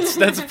comedian.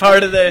 That's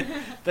part of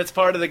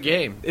the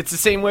game. It's the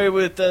same way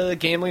with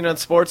gambling on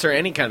sports or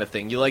any kind of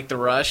thing. You like the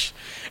rush,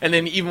 and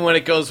then even when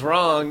it goes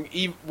wrong,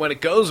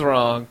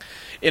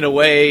 in a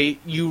way,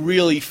 you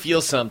really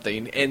feel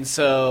something, and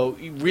so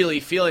really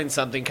feeling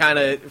something kind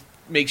of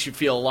makes you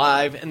feel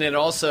alive. And then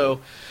also,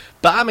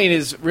 bombing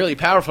is really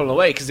powerful in a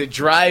way because it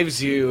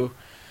drives you.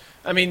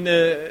 I mean,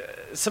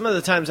 some of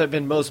the times I've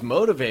been most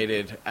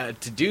motivated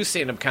to do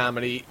stand-up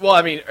comedy. Well,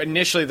 I mean,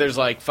 initially there's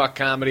like, fuck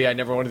comedy, I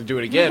never wanted to do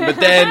it again. But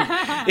then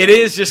it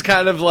is just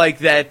kind of like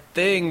that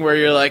thing where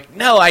you're like,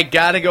 no, I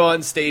got to go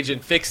on stage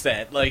and fix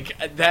that. Like,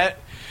 that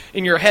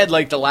in your head,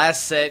 like the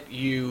last set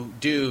you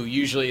do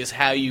usually is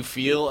how you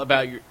feel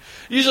about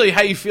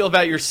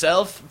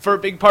yourself for a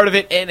big part of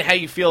it, and how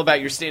you feel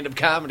about your stand-up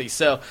comedy.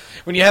 So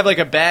when you have like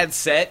a bad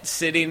set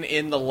sitting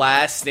in the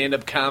last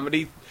stand-up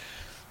comedy,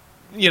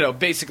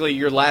 basically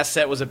your last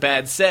set was a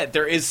bad set,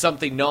 there is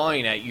something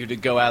gnawing at you to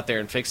go out there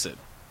and fix it.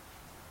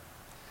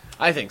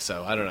 I think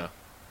so. I don't know.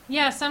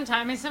 Yeah,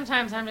 sometimes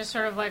I'm just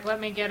sort of like,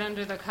 let me get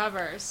under the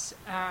covers.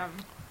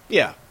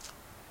 Yeah.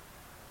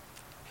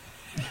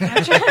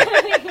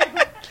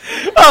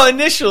 Oh,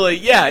 initially,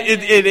 yeah,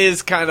 it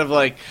is kind of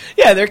like,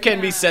 yeah, there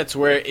can be sets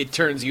where it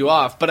turns you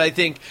off, but I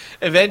think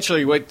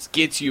eventually what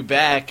gets you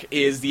back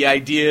is the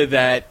idea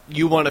that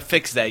you want to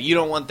fix that. You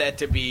don't want that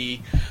to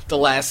be the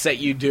last set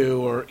you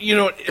do, or,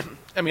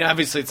 I mean,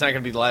 obviously it's not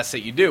going to be the last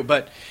set you do,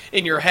 but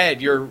in your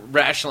head, you're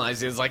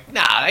rationalizing it's like,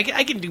 nah, I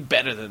can do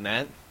better than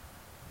that.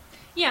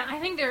 Yeah, I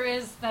think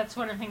that's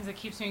one of the things that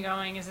keeps me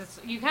going, is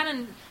you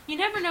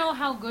never know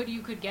how good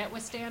you could get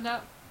with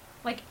stand-up.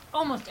 Like,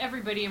 almost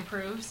everybody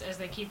improves as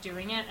they keep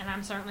doing it, and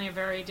I'm certainly a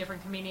very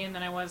different comedian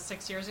than I was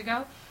 6 years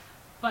ago.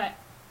 But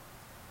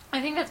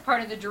I think that's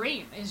part of the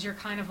dream, is you're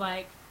kind of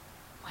like,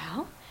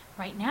 well,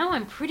 right now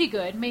I'm pretty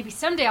good. Maybe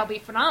someday I'll be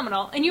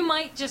phenomenal. And you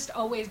might just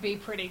always be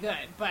pretty good,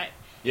 but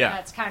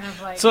that's kind of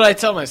like... That's what I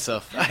tell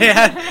myself.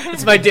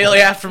 It's my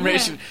daily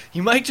affirmation. Yeah.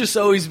 You might just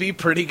always be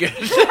pretty good.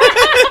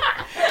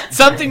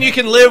 Something you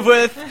can live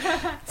with.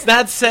 It's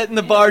not setting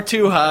the bar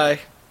too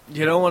high.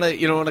 You don't want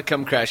to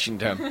come crashing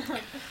down.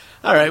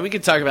 All right, we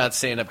could talk about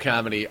stand-up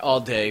comedy all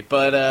day,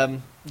 but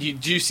do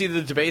you see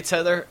the debates,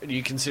 Heather? Do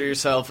you consider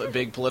yourself a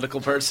big political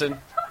person?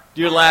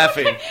 You're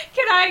laughing.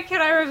 Can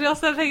I reveal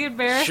something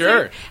embarrassing?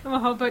 Sure. I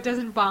hope it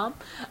doesn't bomb.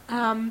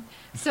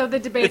 So the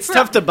debates. It's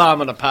tough to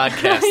bomb on a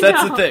podcast.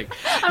 That's the thing.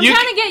 I'm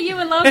trying to get you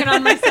and Logan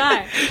on my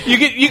side.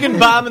 You can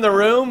bomb in the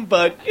room,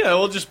 but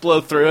we'll just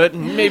blow through it,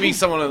 and maybe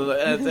someone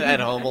at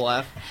home will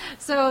laugh.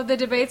 So the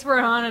debates were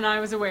on, and I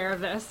was aware of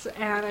this,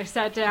 and I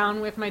sat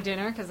down with my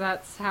dinner, because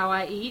that's how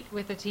I eat,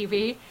 with the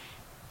TV,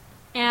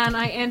 and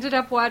I ended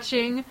up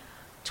watching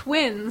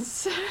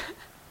Twins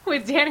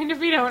with Danny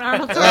DeVito and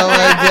Arnold Schwarzenegger. Oh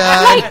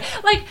my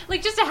God!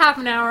 like just a half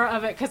an hour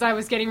of it, because I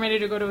was getting ready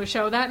to go to a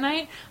show that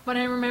night. But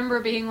I remember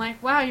being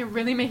like, "Wow, you're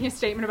really making a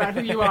statement about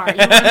who you are.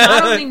 You're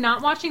not only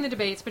not watching the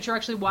debates, but you're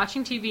actually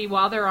watching TV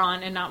while they're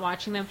on and not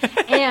watching them,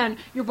 and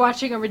you're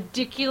watching a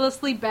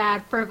ridiculously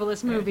bad,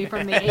 frivolous movie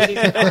from the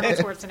 '80s with Arnold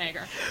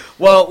Schwarzenegger."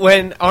 Well,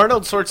 when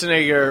Arnold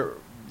Schwarzenegger.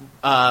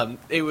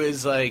 It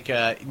was like,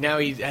 now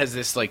he has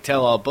this like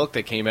tell-all book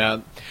that came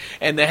out,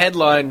 and the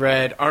headline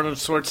read, Arnold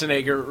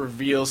Schwarzenegger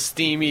reveals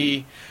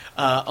steamy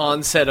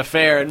on-set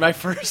affair, and my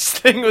first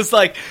thing was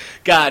like,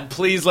 God,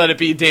 please let it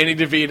be Danny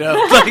DeVito.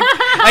 Like,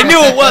 I knew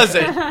it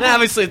wasn't. And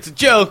obviously it's a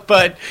joke,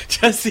 but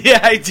just the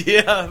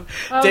idea of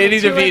Danny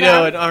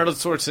DeVito and Arnold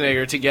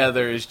Schwarzenegger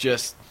together is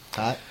just...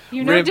 hot.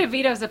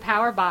 DeVito's a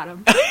power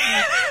bottom.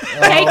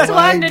 Takes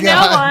one to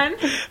know one.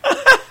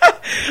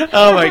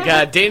 Oh my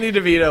God, Danny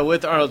DeVito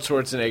with Arnold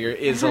Schwarzenegger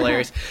is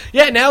hilarious.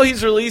 Yeah, now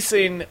he's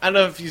releasing, I don't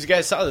know if you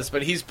guys saw this,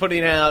 but he's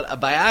putting out a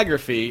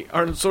biography,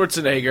 Arnold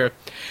Schwarzenegger.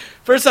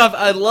 First off,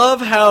 I love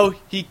how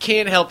he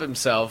can't help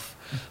himself.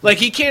 Like,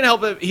 he can't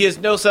help it. He has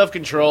no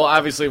self-control,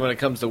 obviously, when it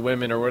comes to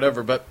women or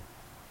whatever, but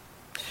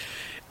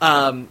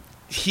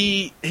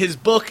his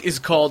book is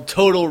called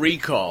Total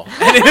Recall.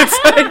 And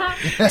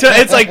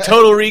it's like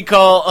Total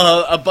Recall,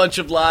 a bunch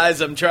of lies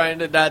I'm trying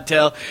to not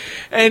tell.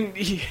 And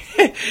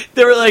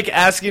they were like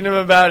asking him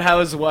about how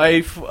his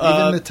wife...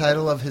 Even the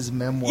title of his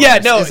memoir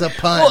is a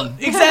pun. Well,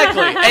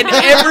 exactly. And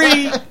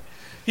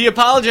he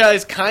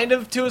apologized kind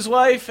of to his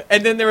wife,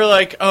 and then they were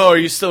like, "Oh, are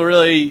you still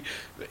really?"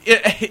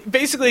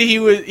 Basically,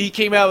 he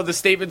came out with a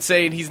statement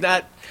saying he's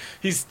not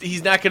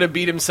going to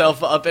beat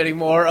himself up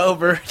anymore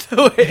over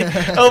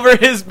over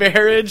his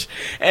marriage,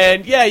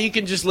 and yeah, you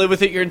can just live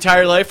with it your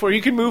entire life, or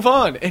you can move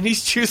on. And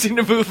he's choosing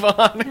to move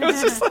on. It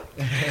was just like,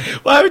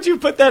 why would you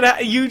put that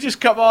out? You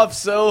just come off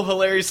so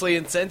hilariously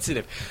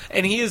insensitive,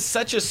 and he is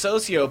such a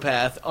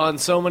sociopath on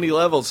so many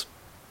levels.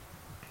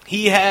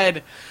 He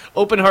had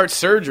open heart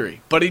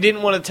surgery, but he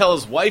didn't want to tell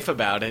his wife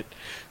about it.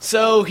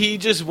 So he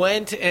just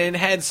went and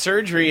had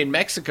surgery in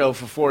Mexico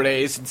for 4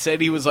 days and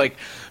said he was like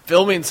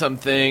filming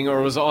something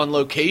or was on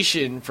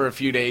location for a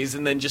few days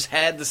and then just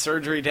had the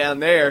surgery down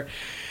there.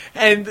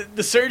 And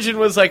the surgeon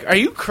was like, "Are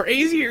you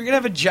crazy? You're going to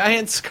have a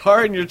giant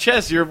scar in your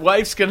chest. Your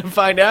wife's going to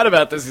find out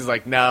about this." He's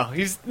like, "No,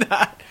 he's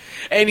not."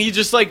 And he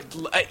just like,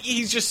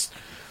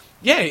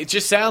 it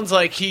just sounds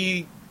like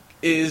he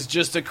is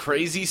just a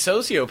crazy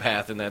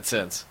sociopath in that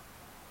sense.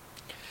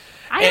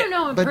 I don't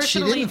know him but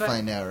personally, she didn't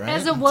find out, right?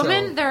 As a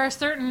woman, there are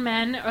certain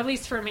men, or at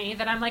least for me,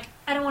 that I'm like,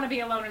 I don't want to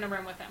be alone in a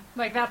room with him.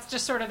 Like, that's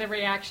just sort of the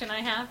reaction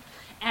I have.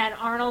 And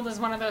Arnold is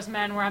one of those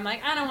men where I'm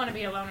like, I don't want to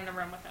be alone in a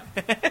room with him.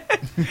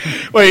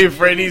 Well, you're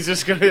afraid he's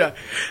just going to get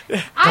over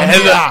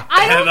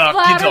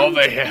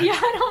here. Yeah,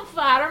 I don't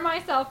flatter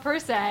myself per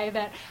se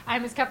that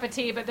I'm his cup of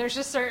tea, but there's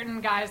just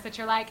certain guys that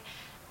you're like,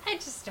 I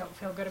just don't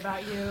feel good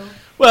about you.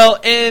 Well,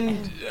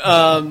 and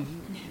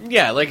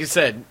like I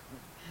said,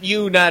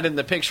 you not in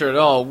the picture at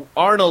all.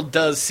 Arnold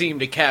does seem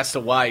to cast a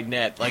wide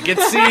net. Like it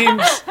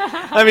seems.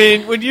 I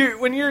mean,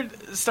 when you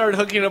start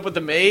hooking up with the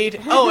maid.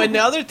 Oh, and the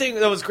other thing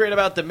that was great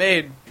about the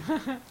maid.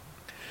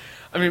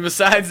 I mean,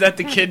 besides that,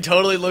 the kid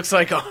totally looks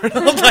like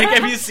Arnold. Like,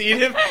 have you seen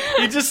him?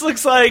 He just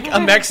looks like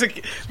a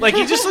Mexican. Like,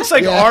 he just looks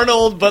like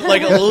Arnold, but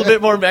like a little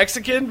bit more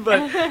Mexican.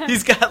 But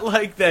he's got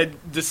like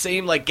the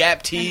same like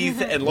gap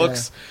teeth and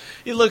looks.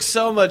 He looks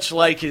so much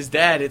like his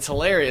dad. It's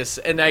hilarious.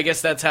 And I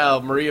guess that's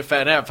how Maria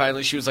found out.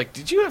 Finally, she was like,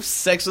 "Did you have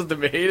sex with the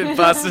maid and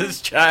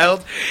Foster's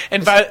child?"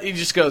 And he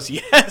just goes,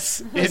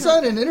 "Yes." I saw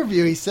in an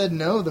interview he said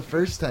no the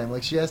first time.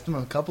 Like, she asked him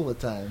a couple of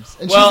times.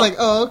 And she was like,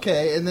 "Oh,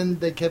 okay." And then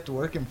they kept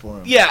working for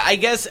him. Yeah, I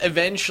guess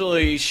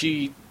eventually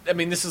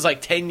this is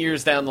like 10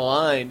 years down the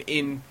line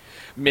in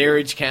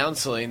marriage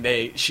counseling,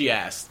 she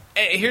asked.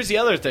 Here's the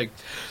other thing.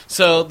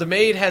 So the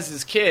maid has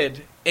his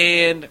kid,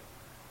 and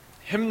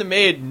him and the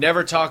maid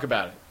never talk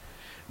about it.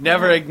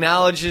 Never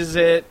acknowledges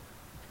it,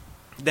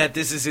 that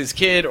this is his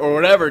kid or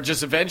whatever.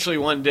 Just eventually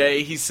one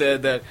day he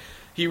said that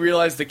he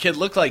realized the kid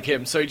looked like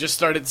him, so he just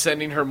started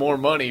sending her more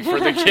money for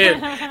the kid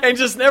and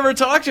just never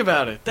talked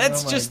about it.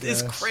 That's just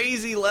this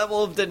crazy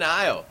level of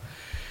denial.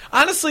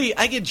 Honestly,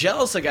 I get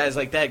jealous of guys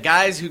like that,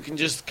 guys who can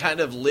just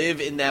kind of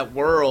live in that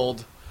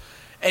world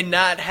and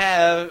not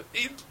have,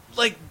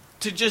 like,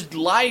 to just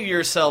lie to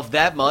yourself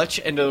that much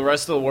and to the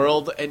rest of the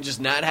world and just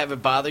not have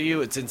it bother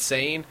you. It's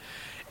insane.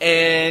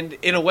 And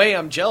in a way,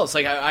 I'm jealous.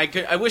 Like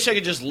I wish I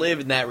could just live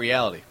in that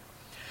reality.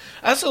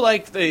 I also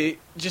like the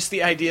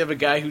idea of a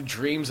guy who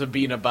dreams of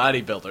being a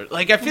bodybuilder.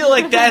 Like I feel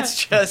like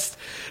that's just,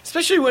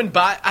 especially when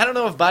I don't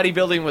know if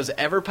bodybuilding was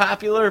ever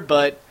popular,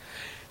 but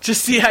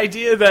just the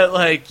idea that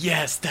like,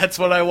 yes, that's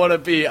what I want to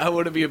be. I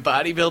want to be a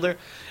bodybuilder,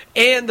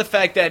 and the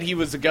fact that he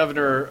was the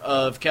governor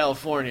of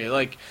California.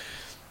 Like,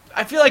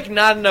 I feel like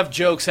not enough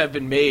jokes have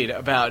been made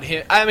about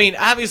him. I mean,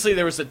 obviously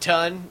there was a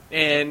ton,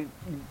 and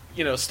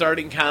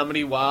starting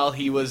comedy while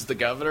he was the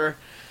governor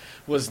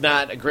was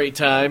not a great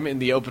time in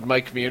the open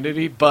mic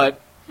community,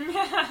 but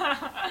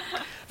I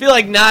feel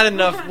like not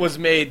enough was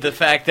made the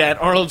fact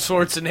that Arnold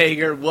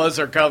Schwarzenegger was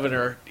our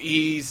governor.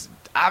 He's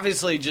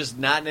obviously just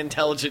not an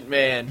intelligent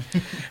man,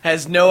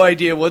 has no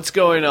idea what's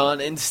going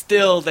on, and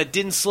still that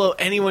didn't slow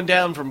anyone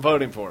down from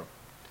voting for him.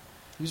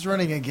 He was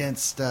running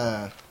against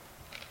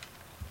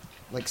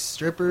like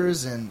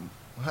strippers and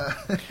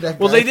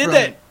they did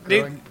that.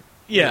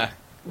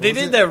 They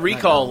did that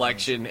recall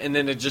election, and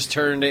then it just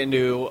turned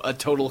into a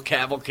total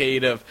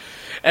cavalcade of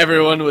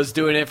everyone was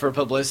doing it for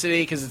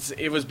publicity because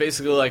it was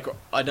basically like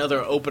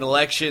another open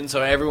election,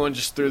 so everyone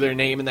just threw their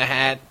name in the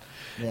hat.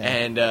 Yeah.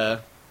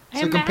 And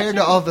so compared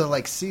to all the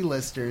like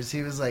C-listers,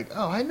 he was like,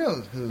 "Oh, I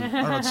know who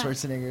Arnold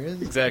Schwarzenegger is.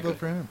 Exactly. Vote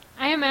for him."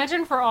 I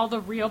imagine for all the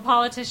real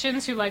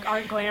politicians who like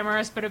aren't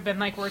glamorous but have been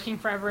like working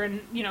forever and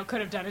could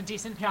have done a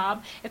decent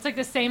job, it's like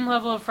the same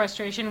level of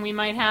frustration we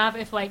might have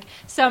if like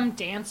some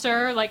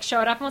dancer like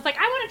showed up and was like,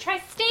 "I want to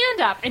try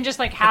stand up," and just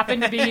like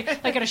happened to be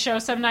like at a show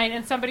some night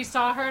and somebody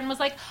saw her and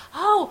was like,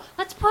 "Oh,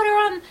 let's put her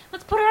on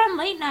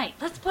late night.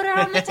 Let's put her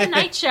on the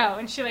Tonight Show."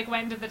 And she like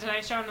went into the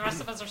Tonight Show and the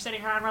rest of us are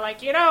sitting around and we're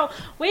like,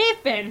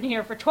 we've been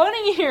here for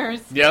 20 years.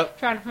 Yep.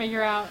 Trying to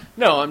figure out.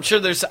 No, I'm sure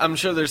there's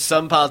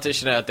some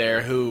politician out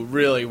there who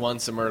really wants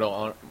to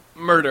murder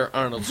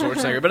Arnold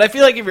Schwarzenegger. But I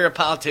feel like if you're a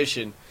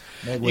politician,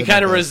 you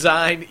kind of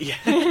resign. Yeah.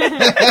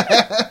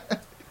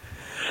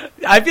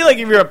 I feel like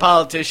if you're a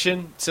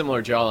politician,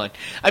 similar jawline.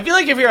 I feel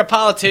like if you're a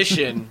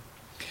politician,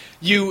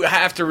 you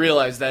have to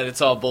realize that it's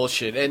all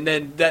bullshit. And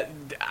then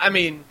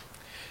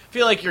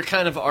feel like you're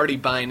kind of already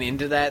buying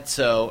into that,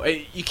 so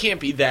you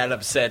can't be that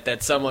upset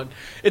that someone...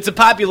 It's a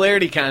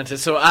popularity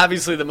contest, so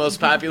obviously the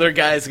most popular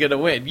guy is going to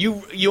win.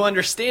 You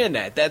understand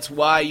that. That's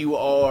why you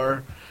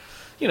are,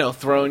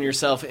 throwing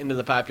yourself into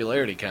the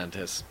popularity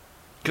contest,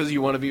 because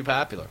you want to be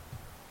popular.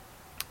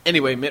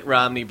 Anyway, Mitt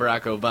Romney,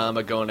 Barack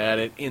Obama going at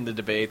it in the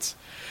debates.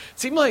 It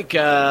seemed like,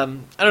 I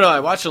don't know, I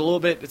watched a little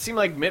bit. It seemed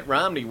like Mitt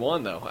Romney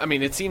won, though. I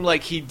mean, it seemed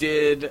like he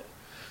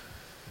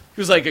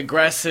was like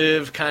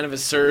aggressive, kind of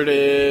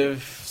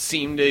assertive,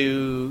 seemed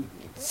to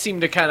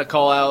kind of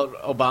call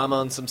out Obama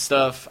on some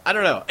stuff. I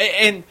don't know.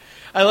 And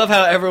I love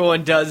how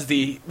everyone does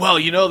they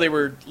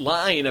were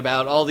lying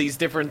about all these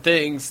different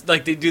things.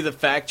 Like, they do the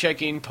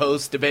fact-checking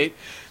post-debate.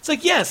 It's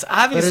like, yes,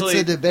 obviously.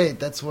 But it's a debate.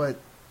 That's what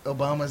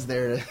Obama's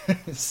there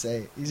to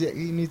say. He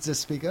needs to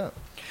speak up.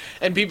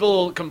 And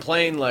people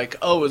complain like,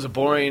 oh, it was a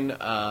boring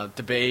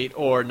debate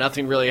or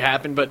nothing really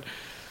happened. But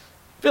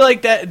I feel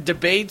like that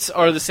debates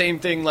are the same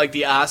thing like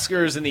the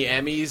Oscars and the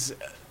Emmys.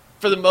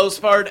 For the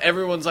most part,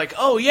 everyone's like,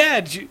 oh,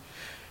 yeah,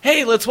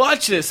 hey, let's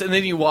watch this. And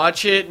then you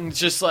watch it, and it's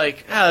just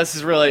like, this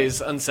is really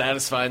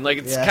unsatisfying. Like,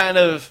 it's kind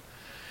of,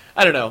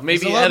 I don't know.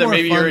 Maybe, Heather,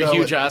 you're a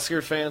huge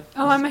Oscar fan.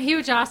 Oh, I'm a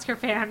huge Oscar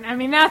fan. I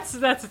mean, that's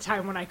a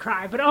time when I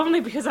cry, but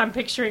only because I'm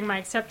picturing my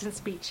acceptance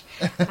speech.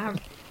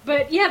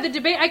 But, yeah, the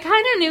debate, I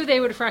kind of knew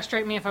they would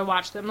frustrate me if I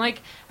watched them.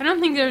 Like, I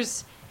don't think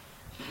there's...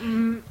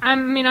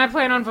 I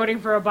plan on voting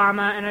for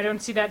Obama, and I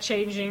don't see that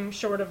changing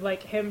short of,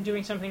 like, him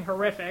doing something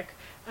horrific.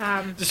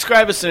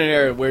 Describe a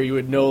scenario where you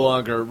would no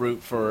longer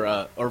root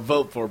for or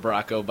vote for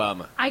Barack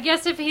Obama. I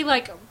guess if he,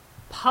 like,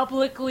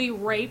 publicly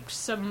raped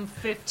some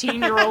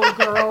 15-year-old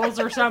girls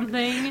or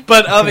something.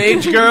 But of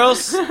age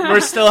girls?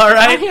 We're still all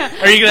right? Yeah.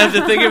 Are you going to have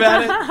to think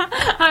about it?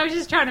 I was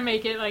just trying to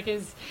make it, like,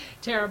 as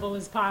terrible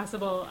as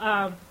possible.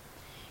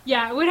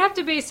 Yeah, it would have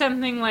to be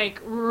something,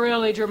 like,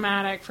 really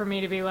dramatic for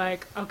me to be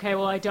like, okay,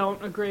 well, I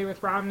don't agree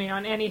with Romney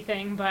on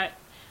anything, but,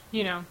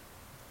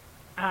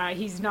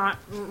 he's not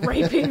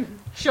raping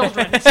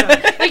children. So.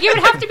 Like, it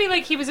would have to be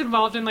like he was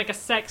involved in, like, a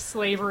sex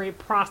slavery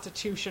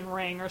prostitution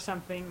ring or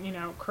something,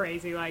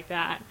 crazy like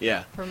that.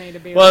 Yeah. For me to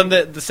be well,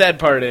 and the sad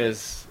part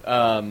is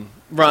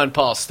Ron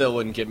Paul still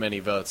wouldn't get many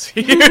votes.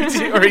 I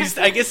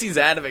guess he's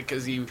out of it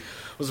because he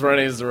was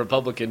running as a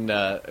Republican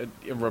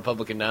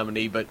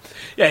nominee, but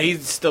yeah,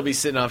 he'd still be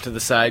sitting off to the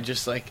side,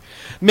 just like,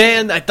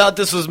 man, I thought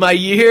this was my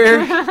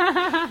year.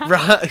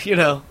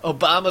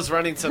 Obama's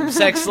running some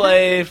sex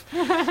slave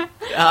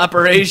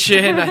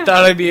operation. I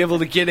thought I'd be able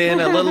to get in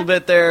a little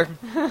bit there.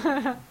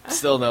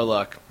 Still no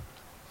luck.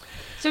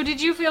 So,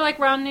 did you feel like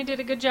Romney did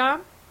a good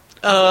job?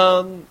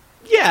 Yeah,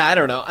 I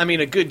don't know. I mean,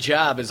 a good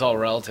job is all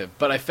relative,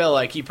 but I felt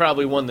like he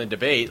probably won the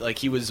debate. Like,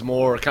 he was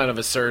more kind of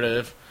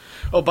assertive.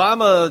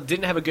 Obama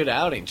didn't have a good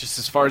outing, just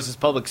as far as his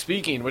public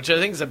speaking, which I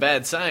think is a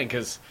bad sign,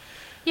 because...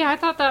 Yeah, I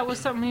thought that was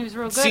something he was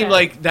real good at. It seemed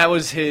like that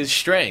was his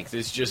strength,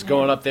 is just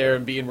going up there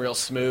and being real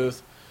smooth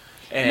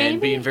and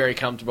being very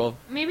comfortable.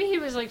 Maybe he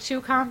was, like,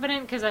 too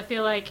confident, because I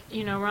feel like,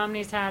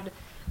 Romney's had,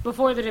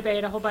 before the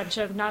debate, a whole bunch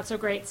of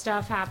not-so-great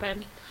stuff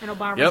happen, and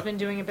Obama's been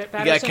doing a bit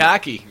better. He got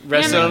cocky,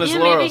 rested on his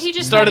laurels. Maybe he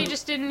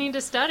just didn't need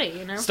to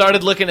study,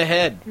 Started looking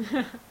ahead.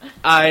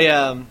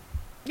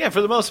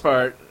 For the most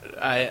part...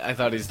 I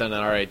thought he's done an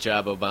all right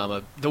job,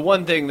 Obama. The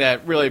one thing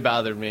that really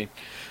bothered me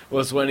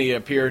was when he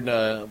appeared in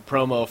a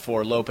promo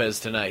for Lopez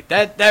Tonight.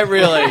 That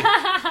really...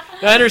 I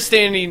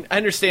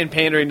understand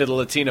pandering to the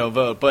Latino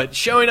vote, but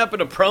showing up in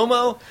a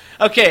promo?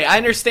 Okay, I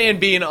understand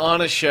being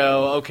on a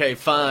show. Okay,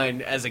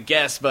 fine, as a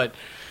guest, but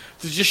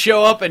to just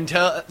show up and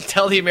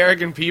tell the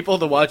American people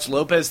to watch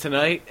Lopez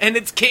Tonight? And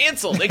it's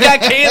canceled. It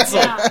got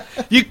canceled.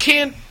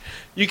 Yeah.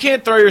 You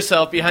can't throw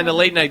yourself behind a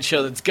late-night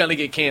show that's going to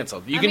get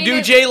canceled. You can do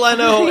Jay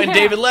Leno and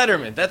David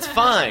Letterman. That's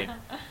fine.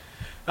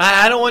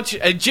 I don't want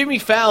you... Jimmy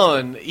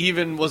Fallon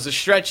even was a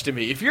stretch to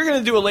me. If you're going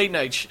to do a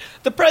late-night...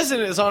 the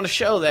president is on a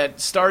show that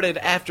started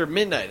after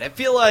midnight. I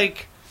feel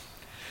like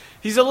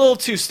he's a little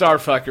too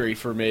starfuckery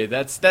for me.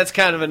 That's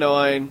kind of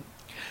annoying.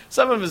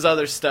 Some of his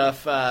other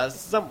stuff,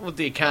 something with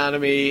the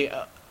economy...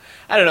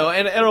 I don't know.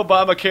 And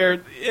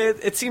Obamacare,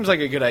 it seems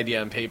like a good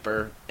idea on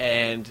paper.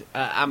 And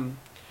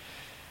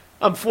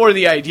I'm for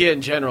the idea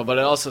in general, but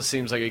it also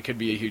seems like it could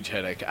be a huge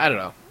headache. I don't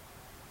know.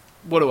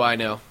 What do I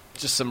know?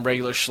 Just some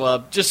regular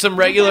schlub. Just some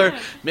regular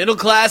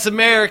middle-class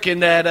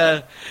American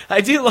that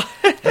I do like.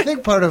 I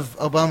think part of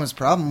Obama's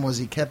problem was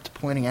he kept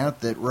pointing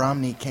out that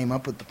Romney came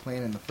up with the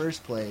plan in the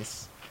first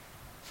place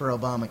for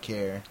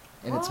Obamacare.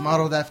 And it's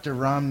modeled after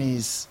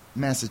Romney's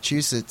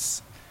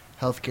Massachusetts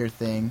healthcare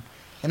thing.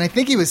 And I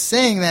think he was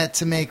saying that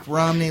to make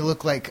Romney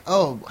look like,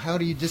 oh, how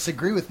do you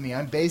disagree with me?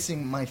 I'm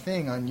basing my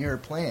thing on your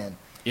plan.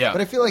 Yeah.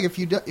 But I feel like if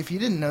you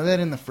didn't know that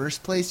in the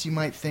first place, you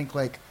might think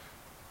like,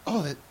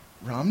 oh, that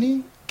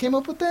Romney came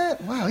up with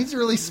that? Wow, he's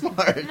really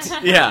smart.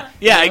 Yeah.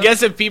 I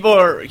guess if people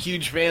are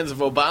huge fans of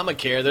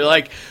Obamacare, they're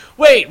like,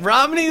 wait,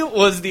 Romney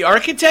was the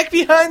architect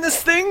behind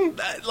this thing?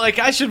 Like,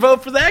 I should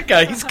vote for that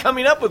guy. He's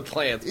coming up with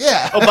plans.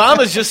 Yeah.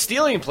 Obama's just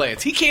stealing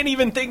plans. He can't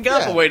even think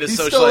up a way to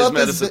socialize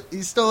medicine.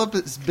 He stole up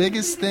his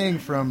biggest thing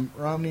from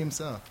Romney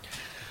himself.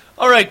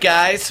 All right,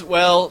 guys.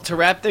 Well, to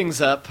wrap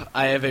things up,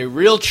 I have a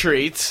real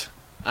treat.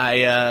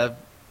 I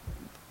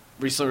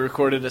recently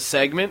recorded a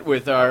segment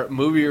with our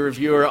movie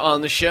reviewer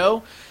on the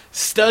show,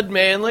 Stud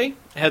Manley.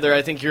 Heather,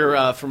 I think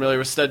you're familiar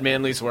with Stud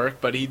Manley's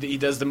work, but he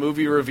does the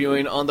movie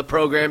reviewing on the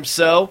program,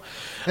 so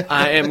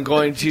I am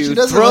going to She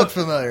doesn't look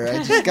familiar.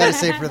 I just got to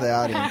say for the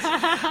audience.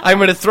 I'm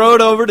going to throw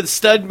it over to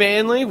Stud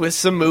Manley with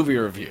some movie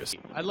reviews.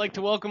 I'd like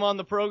to welcome on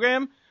the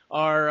program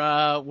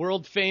our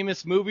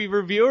world-famous movie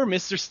reviewer,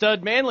 Mr.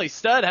 Stud Manley.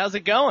 Stud, how's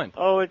it going?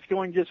 Oh, it's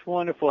going just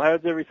wonderful.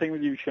 How's everything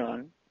with you,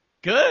 Sean?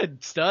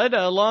 Good, Stud.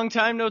 A long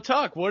time no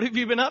talk. What have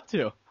you been up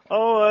to?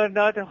 Oh,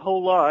 not a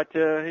whole lot.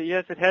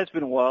 Yes, it has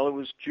been a while. It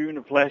was June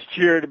of last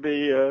year to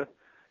be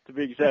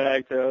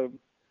exact.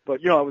 But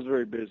I was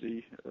very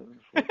busy.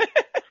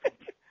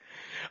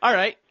 All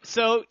right.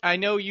 So I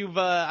know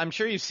I'm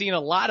sure you've seen a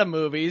lot of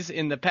movies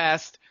in the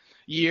past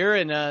year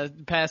and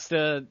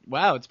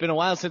wow, it's been a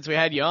while since we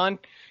had you on.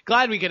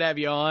 Glad we could have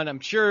you on. I'm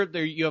sure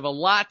you have a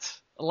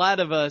lot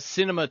of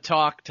cinema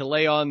talk to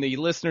lay on the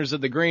listeners of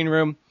the Green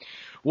Room.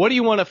 What do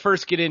you want to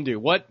first get into?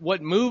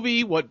 What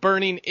movie, what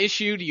burning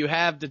issue do you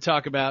have to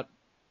talk about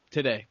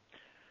today?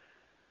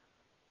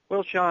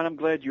 Well, Sean, I'm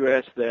glad you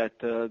asked that.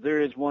 There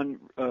is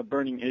one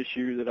burning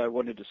issue that I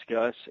want to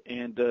discuss,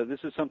 and this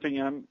is something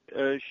I'm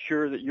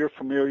sure that you're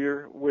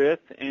familiar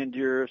with, and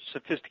your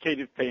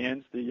sophisticated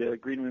fans, the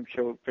Green Room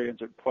Show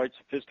fans, are quite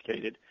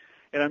sophisticated.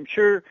 And I'm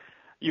sure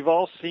you've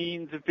all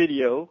seen the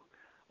video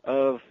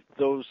of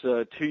those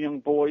two young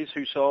boys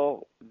who saw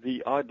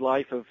The Odd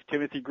Life of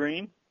Timothy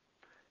Green.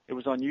 It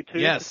was on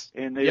YouTube. Yes.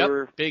 And they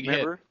were big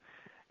remember?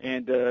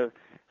 Hit. And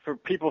for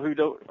people who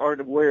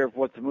aren't aware of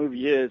what the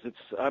movie is,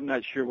 I'm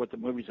not sure what the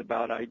movie's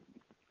about.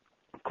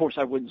 Of course,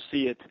 I wouldn't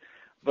see it,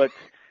 but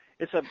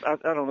it's I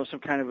don't know,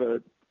 some kind of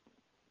a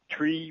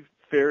tree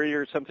fairy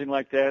or something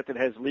like that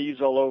has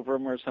leaves all over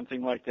them or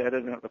something like that,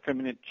 an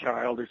effeminate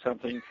child or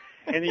something.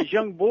 And these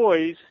young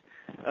boys,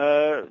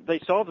 they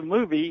saw the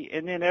movie,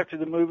 and then after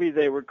the movie,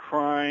 they were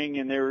crying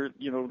and they were,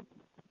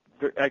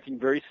 they're acting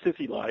very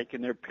sissy-like,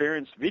 and their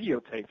parents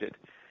videotaped it.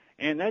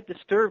 And that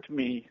disturbed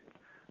me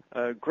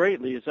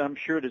greatly, as I'm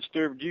sure it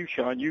disturbed you,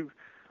 Sean. You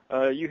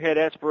had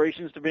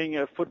aspirations to being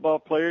a football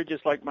player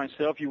just like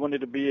myself. You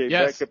wanted to be a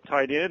backup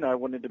tight end. I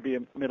wanted to be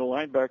a middle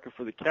linebacker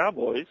for the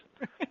Cowboys.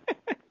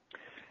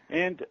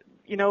 And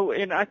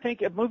I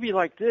think a movie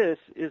like this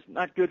is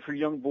not good for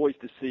young boys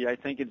to see. I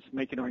think it's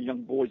making our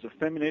young boys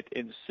effeminate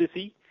and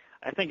sissy.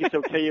 I think it's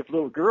okay if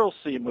little girls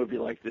see a movie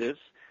like this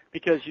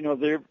because,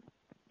 they're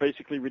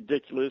basically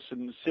ridiculous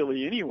and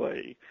silly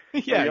anyway.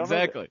 Yeah,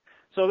 exactly.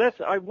 So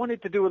I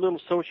wanted to do a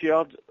little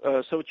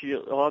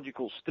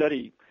sociological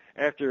study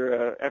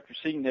after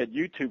seeing that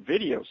YouTube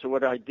video. So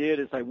what I did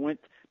is I went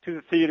to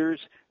the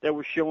theaters that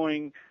were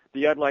showing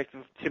The Odd Life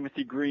of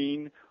Timothy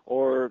Green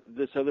or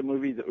this other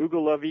movie, The Ooga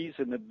Lovies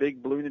and The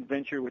Big Balloon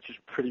Adventure, which is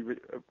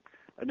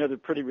another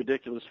pretty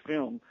ridiculous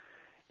film.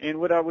 And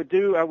what I would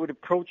do, I would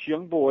approach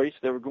young boys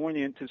that were going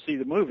in to see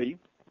the movie,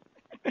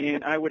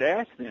 and I would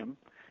ask them,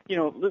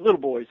 little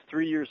boys,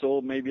 3 years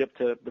old, maybe up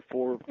to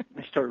before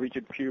they start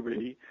reaching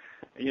puberty,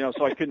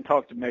 so I couldn't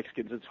talk to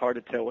Mexicans. It's hard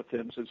to tell with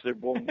them since they're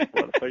born with a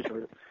lot of facial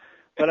hair.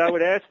 But I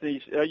would ask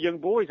these young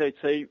boys, I'd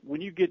say,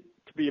 when you get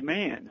to be a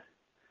man,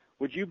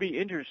 would you be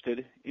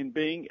interested in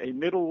being a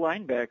middle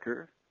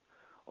linebacker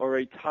or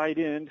a tight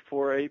end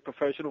for a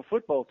professional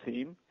football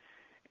team?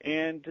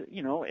 And,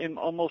 and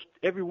almost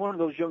every one of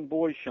those young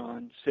boys,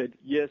 Sean, said,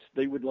 yes,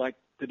 they would like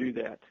to do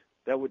that.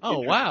 That would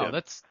interest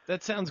them.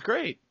 That sounds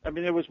great. I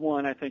mean, there was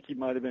one, I think he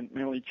might have been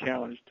mentally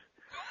challenged.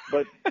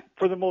 But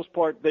for the most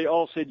part, they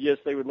all said yes,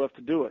 they would love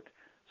to do it.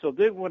 So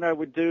then what I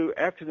would do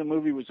after the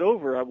movie was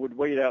over, I would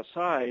wait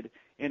outside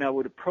and I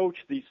would approach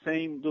these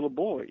same little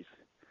boys.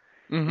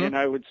 Mm-hmm. And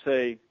I would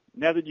say,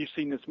 now that you've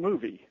seen this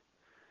movie,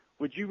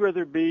 would you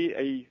rather be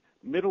a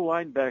middle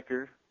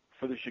linebacker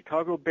for the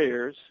Chicago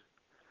Bears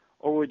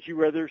or would you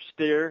rather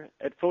stare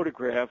at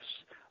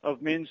photographs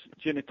of men's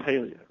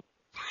genitalia?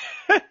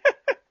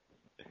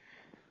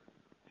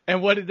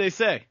 And what did they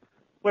say?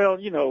 Well,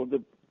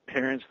 the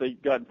parents, they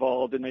got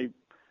involved and they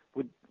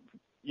would,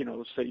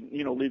 say,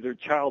 leave their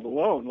child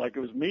alone. Like it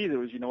was me that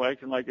was,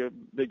 acting like a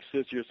big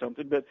sissy or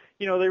something. But,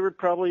 they were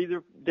probably,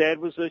 their dad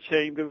was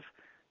ashamed of,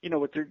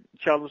 what their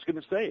child was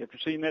going to say after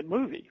seeing that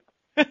movie.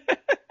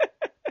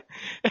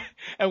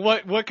 And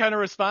what kind of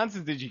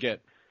responses did you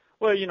get?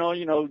 Well,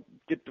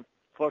 get the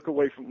fuck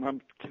away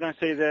from, can I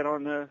say that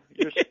on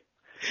your...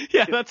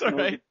 Yeah, that's all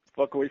right.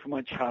 Fuck away from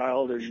my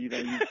child or, you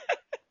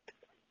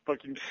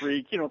fucking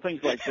freak,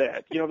 things like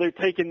that. They're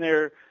taking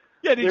their...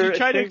 Yeah, did you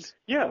try to...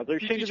 Yeah, they're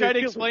Did you try to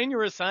explain you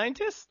were a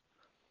scientist?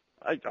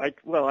 I tried,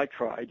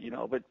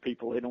 but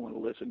people, they don't want to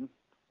listen.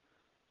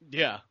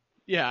 Yeah.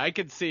 Yeah, I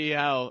could see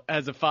how,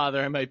 as a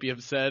father, I might be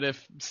upset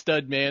if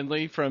Stud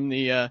Manley from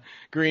the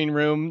Green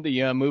Room,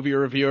 the movie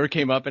reviewer,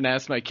 came up and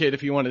asked my kid if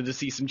he wanted to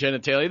see some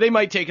genitalia. They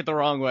might take it the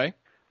wrong way.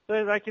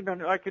 I could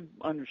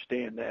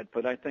understand that,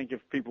 but I think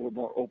if people were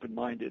more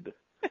open-minded...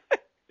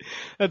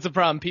 That's the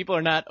problem. People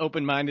are not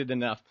open-minded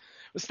enough.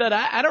 Stud,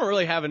 I don't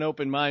really have an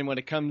open mind when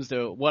it comes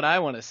to what I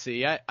want to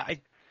see.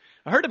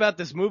 I heard about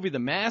this movie, The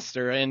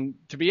Master, and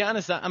to be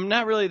honest, I'm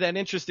not really that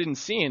interested in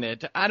seeing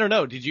it. I don't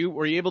know.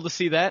 Were you able to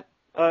see that?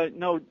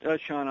 No,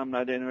 Sean, I'm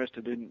not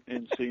interested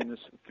in seeing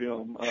this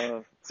film.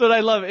 So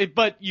I love it,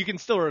 but you can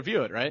still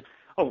review it, right?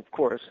 Oh, of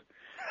course.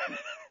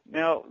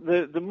 Now,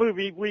 the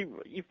movie,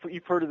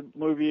 you've heard of the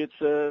movie.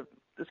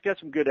 It's got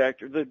some good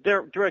actors. The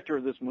director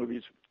of this movie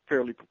is a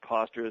fairly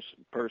preposterous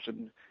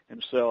person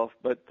himself,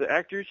 but the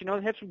actors, they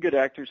have some good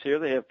actors here.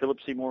 They have Philip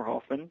Seymour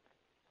Hoffman.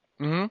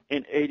 Mm-hmm.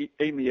 And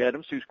Amy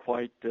Adams, who's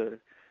quite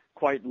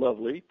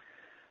lovely.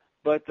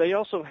 But they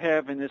also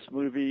have in this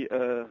movie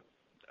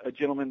a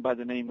gentleman by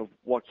the name of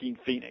Joaquin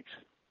Phoenix.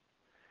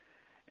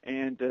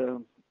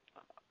 And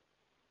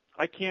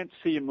I can't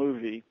see a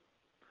movie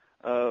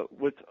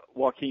with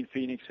Joaquin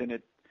Phoenix in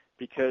it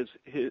because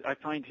I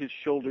find his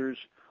shoulders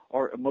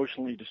are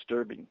emotionally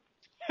disturbing.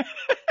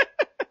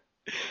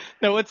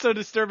 Now, what's so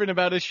disturbing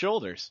about his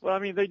shoulders? Well, I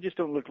mean, they just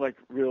don't look like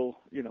real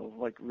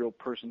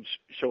person's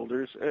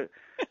shoulders.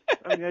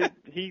 I mean,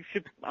 he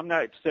should. I'm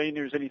not saying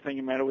there's anything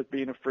the matter with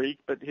being a freak,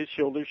 but his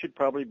shoulders should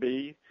probably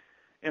be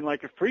in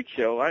like a freak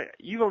show.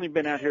 You've only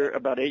been out here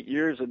about 8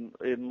 years in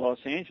Los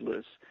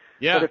Angeles.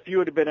 Yeah. But if you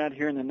would have been out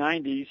here in the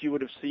 90s, you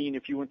would have seen,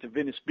 if you went to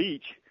Venice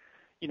Beach,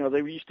 they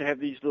used to have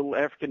these little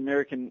African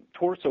American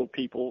torso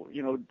people,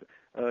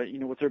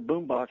 with their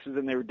boom boxes,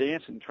 and they were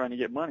dancing, trying to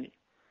get money.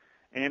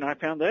 And I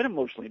found that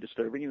emotionally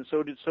disturbing, and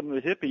so did some of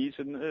the hippies,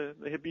 and the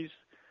hippies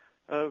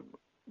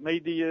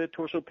made the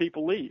torso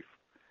people leave.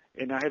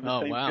 And I have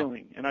the same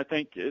feeling. And I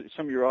think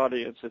some of your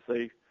audience, if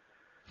they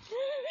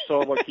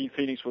saw Joaquin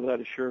Phoenix without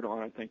a shirt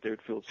on, I think they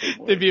would feel the same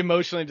way. They'd be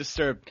emotionally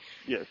disturbed.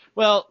 Yes.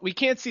 Well, we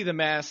can't see The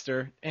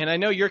Master, and I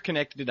know you're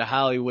connected to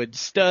Hollywood.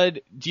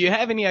 Stud, do you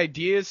have any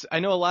ideas?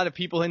 I know a lot of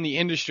people in the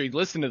industry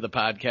listen to the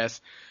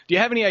podcast. Do you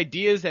have any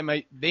ideas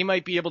that they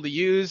might be able to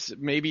use,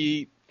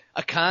 maybe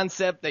a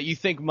concept that you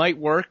think might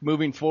work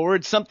moving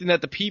forward, something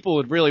that the people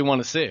would really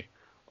want to see?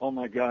 Oh,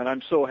 my God.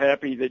 I'm so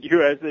happy that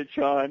you asked that,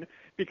 Sean,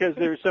 because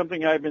there's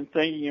something I've been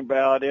thinking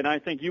about, and I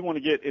think you want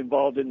to get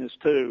involved in this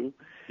too.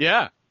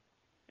 Yeah.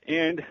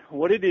 And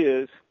what it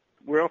is,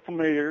 we're all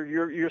familiar.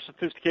 You're a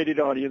sophisticated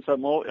audience.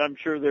 I'm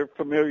sure they're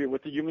familiar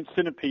with the Human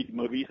Centipede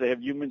movies. They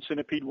have Human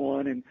Centipede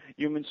 1 and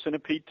Human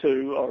Centipede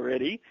 2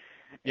 already.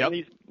 Yep. And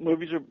these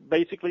movies are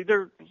basically,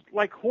 they're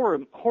like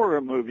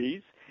horror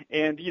movies.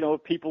 And,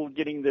 people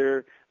getting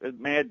their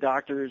mad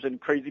doctors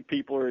and crazy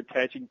people are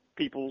attaching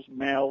people's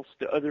mouths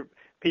to other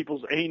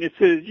people's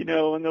anuses,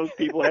 and those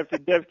people have to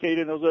defecate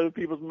in those other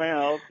people's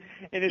mouths.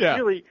 And it's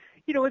really,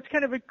 it's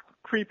kind of a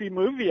creepy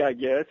movie, I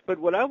guess. But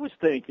what I was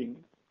thinking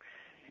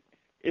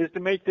is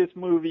to make this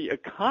movie a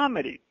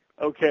comedy,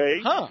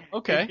 okay? Huh,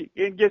 okay.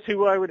 And guess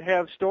who I would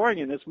have starring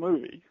in this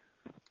movie?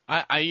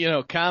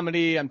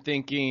 Comedy, I'm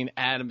thinking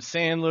Adam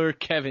Sandler,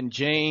 Kevin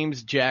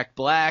James, Jack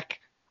Black.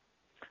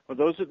 Well,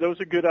 those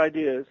are good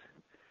ideas.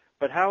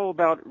 But how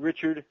about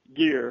Richard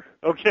Gere?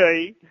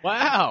 Okay.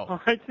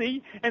 Wow. I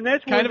see, and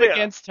that's kind of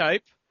against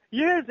type.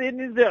 Yes,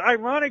 and the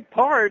ironic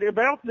part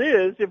about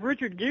this, if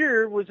Richard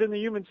Gere was in the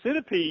Human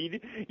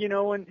Centipede,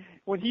 and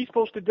when he's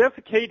supposed to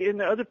defecate in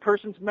the other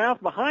person's mouth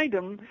behind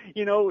him,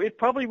 it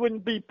probably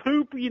wouldn't be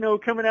poop,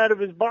 coming out of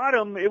his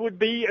bottom. It would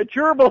be a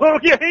gerbil.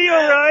 Okay,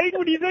 all right.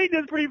 What do you think?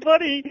 That's pretty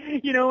funny.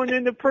 And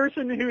then the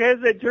person who has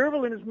that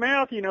gerbil in his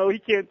mouth, he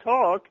can't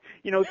talk,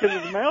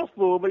 because his mouth's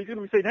full, but he's going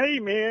to be saying, hey,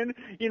 man,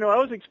 I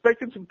was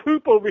expecting some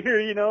poop over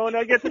here, and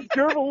I got this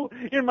gerbil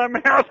in my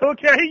mouth.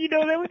 Okay,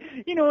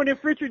 and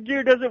if Richard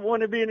Gere doesn't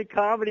want to be in a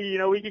comedy,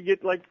 we could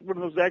get like one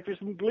of those actors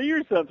from Glee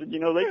or something, they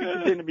could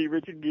pretend to be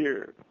Richard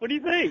Gere. What do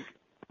you think?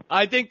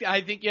 I think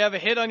you have a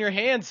hit on your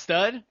hands,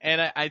 Stud,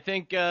 and I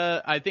think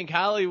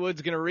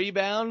Hollywood's going to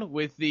rebound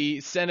with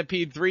the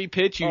Centipede 3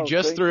 pitch you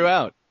just threw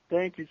out.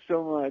 Thank you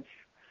so much.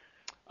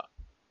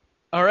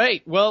 All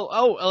right.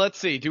 Well, let's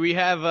see. Do we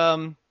have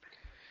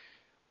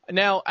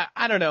now?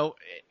 I don't know.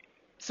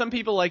 Some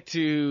people like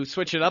to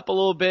switch it up a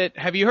little bit.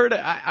 Have you heard?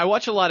 I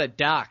watch a lot of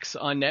docs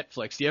on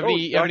Netflix. Do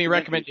you have any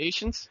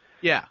recommendations?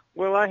 Yeah.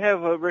 Well, I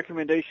have a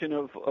recommendation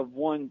of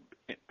one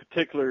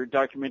particular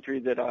documentary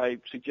that I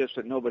suggest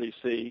that nobody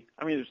see.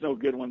 I mean, there's no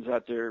good ones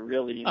out there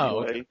really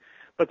anyway. Okay.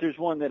 But there's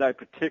one that I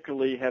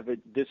particularly have a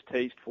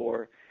distaste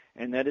for,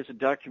 and that is a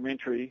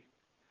documentary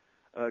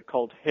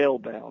called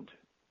Hellbound,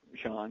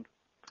 Sean.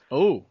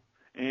 Oh.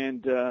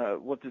 And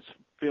what this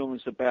film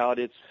is about,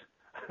 it's,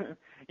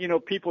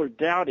 people are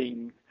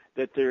doubting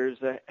that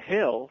there's a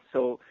hell.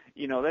 So,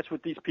 that's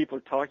what these people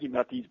are talking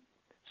about, these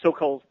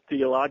so-called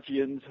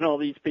theologians and all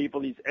these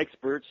people, these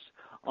experts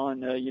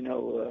on,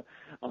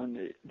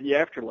 on the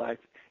afterlife.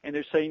 And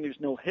they're saying there's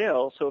no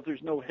hell. So if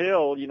there's no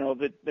hell,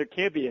 that there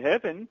can't be a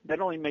heaven.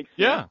 That only makes sense.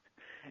 Yeah.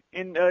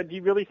 And do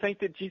you really think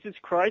that Jesus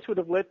Christ would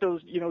have let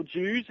those,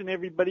 Jews and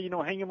everybody,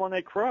 hang him on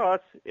that cross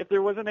if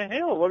there wasn't a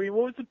hell? I mean,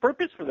 what was the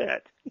purpose for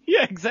that?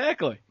 Yeah,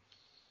 exactly.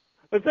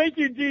 Well, thank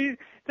you, Jesus.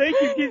 Thank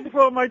you, Jesus,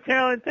 for all my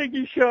talent. Thank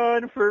you,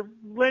 Sean, for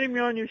letting me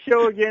on your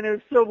show again. It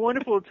was so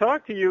wonderful to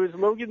talk to you. Is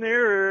Logan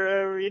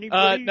there or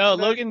anybody? No,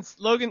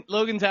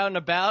 Logan's out and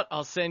about.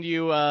 I'll send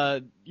you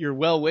your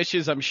well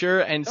wishes, I'm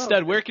sure. And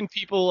Stud, where can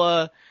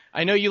people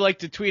I know you like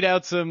to tweet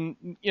out some,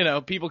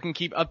 people can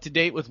keep up to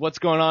date with what's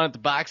going on at the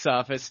box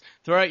office.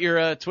 Throw out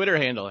your Twitter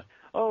handle.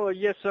 Oh,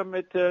 yes, I'm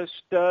at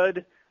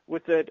stud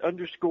with that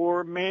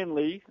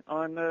 _manly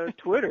on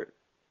Twitter.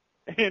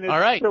 And it's All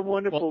right. so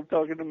wonderful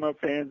talking to my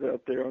fans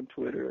out there on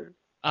Twitter.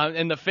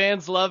 And the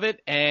fans love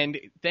it, and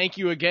thank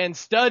you again,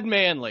 Stud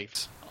Manley.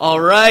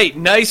 All right,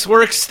 nice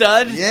work,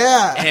 Stud.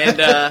 Yeah.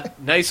 And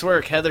nice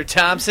work, Heather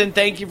Thomson.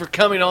 Thank you for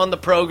coming on the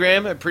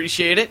program. I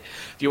appreciate it.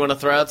 Do you want to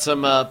throw out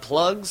some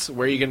plugs?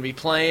 Where are you going to be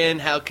playing?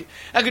 How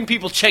can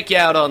people check you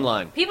out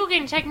online? People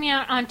can check me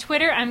out on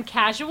Twitter. I'm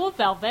Casual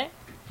Velvet.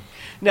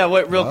 Now,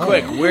 real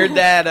quick,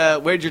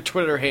 where'd your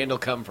Twitter handle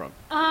come from?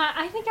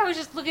 I think I was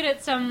just looking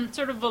at some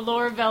sort of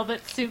velour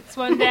velvet suits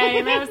one day,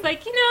 and I was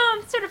like,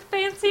 I'm sort of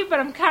fancy, but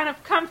I'm kind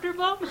of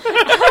comfortable.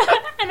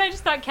 And I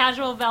just thought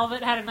Casual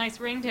Velvet had a nice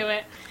ring to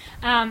it.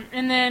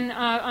 And then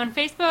on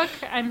Facebook,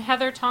 I'm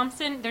Heather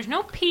Thomson. There's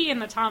no P in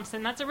the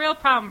Thomson. That's a real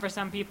problem for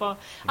some people.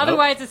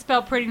 Otherwise, it's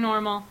spelled pretty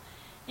normal.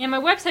 And my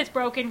website's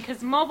broken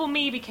because Mobile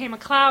Me became a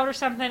cloud or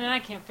something, and I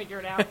can't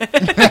figure it out.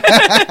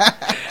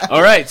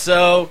 All right,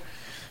 so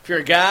if you're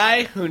a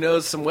guy who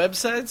knows some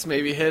websites,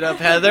 maybe hit up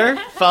Heather.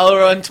 Follow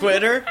her on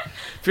Twitter.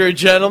 If you're a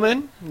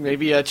gentleman,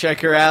 maybe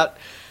check her out.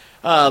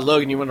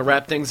 Logan, you want to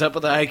wrap things up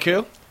with a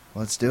haiku?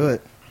 Let's do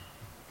it.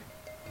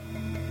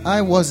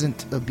 I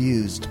wasn't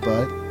abused,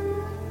 but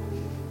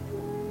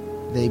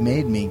they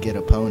made me get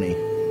a pony.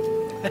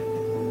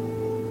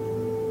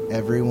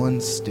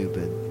 Everyone's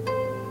stupid.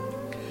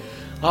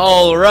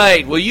 All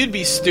right. Well, you'd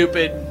be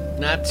stupid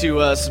not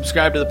to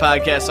subscribe to the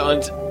podcast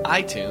on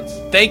iTunes.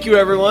 Thank you,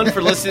 everyone,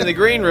 for listening to The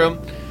Green Room.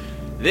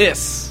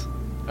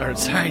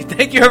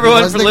 Thank you,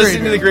 everyone, for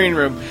listening to The Green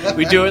Room.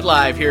 We do it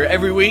live here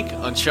every week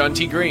on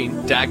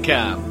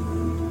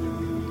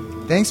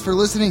SeanTGreen.com. Thanks for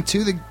listening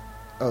to the...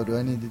 Oh, do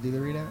I need to do the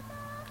readout?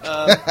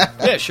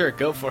 Yeah, sure.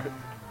 Go for it.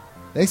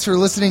 Thanks for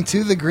listening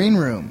to The Green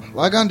Room.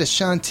 Log on to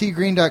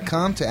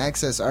SeanTGreen.com to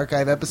access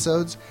archive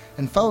episodes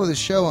and follow the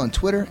show on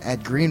Twitter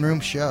at Green Room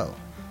Show.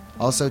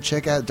 Also,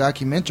 check out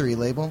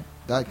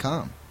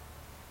DocumentaryLabel.com.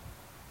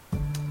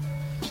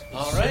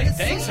 All right.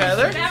 Thanks,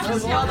 Heather. That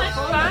was so much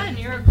fun.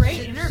 You're a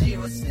great interviewer. She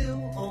was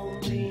still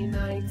only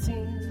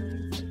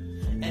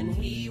 19, and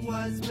he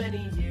was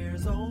many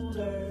years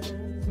older.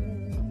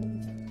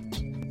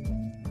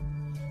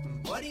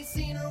 But he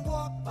seen her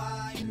walk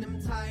by in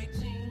them tight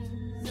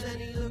jeans, and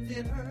he looked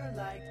at her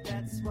like,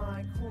 that's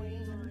my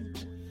queen.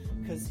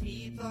 'Cause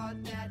he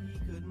thought that he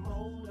could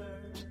mold her,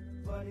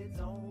 but it's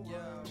only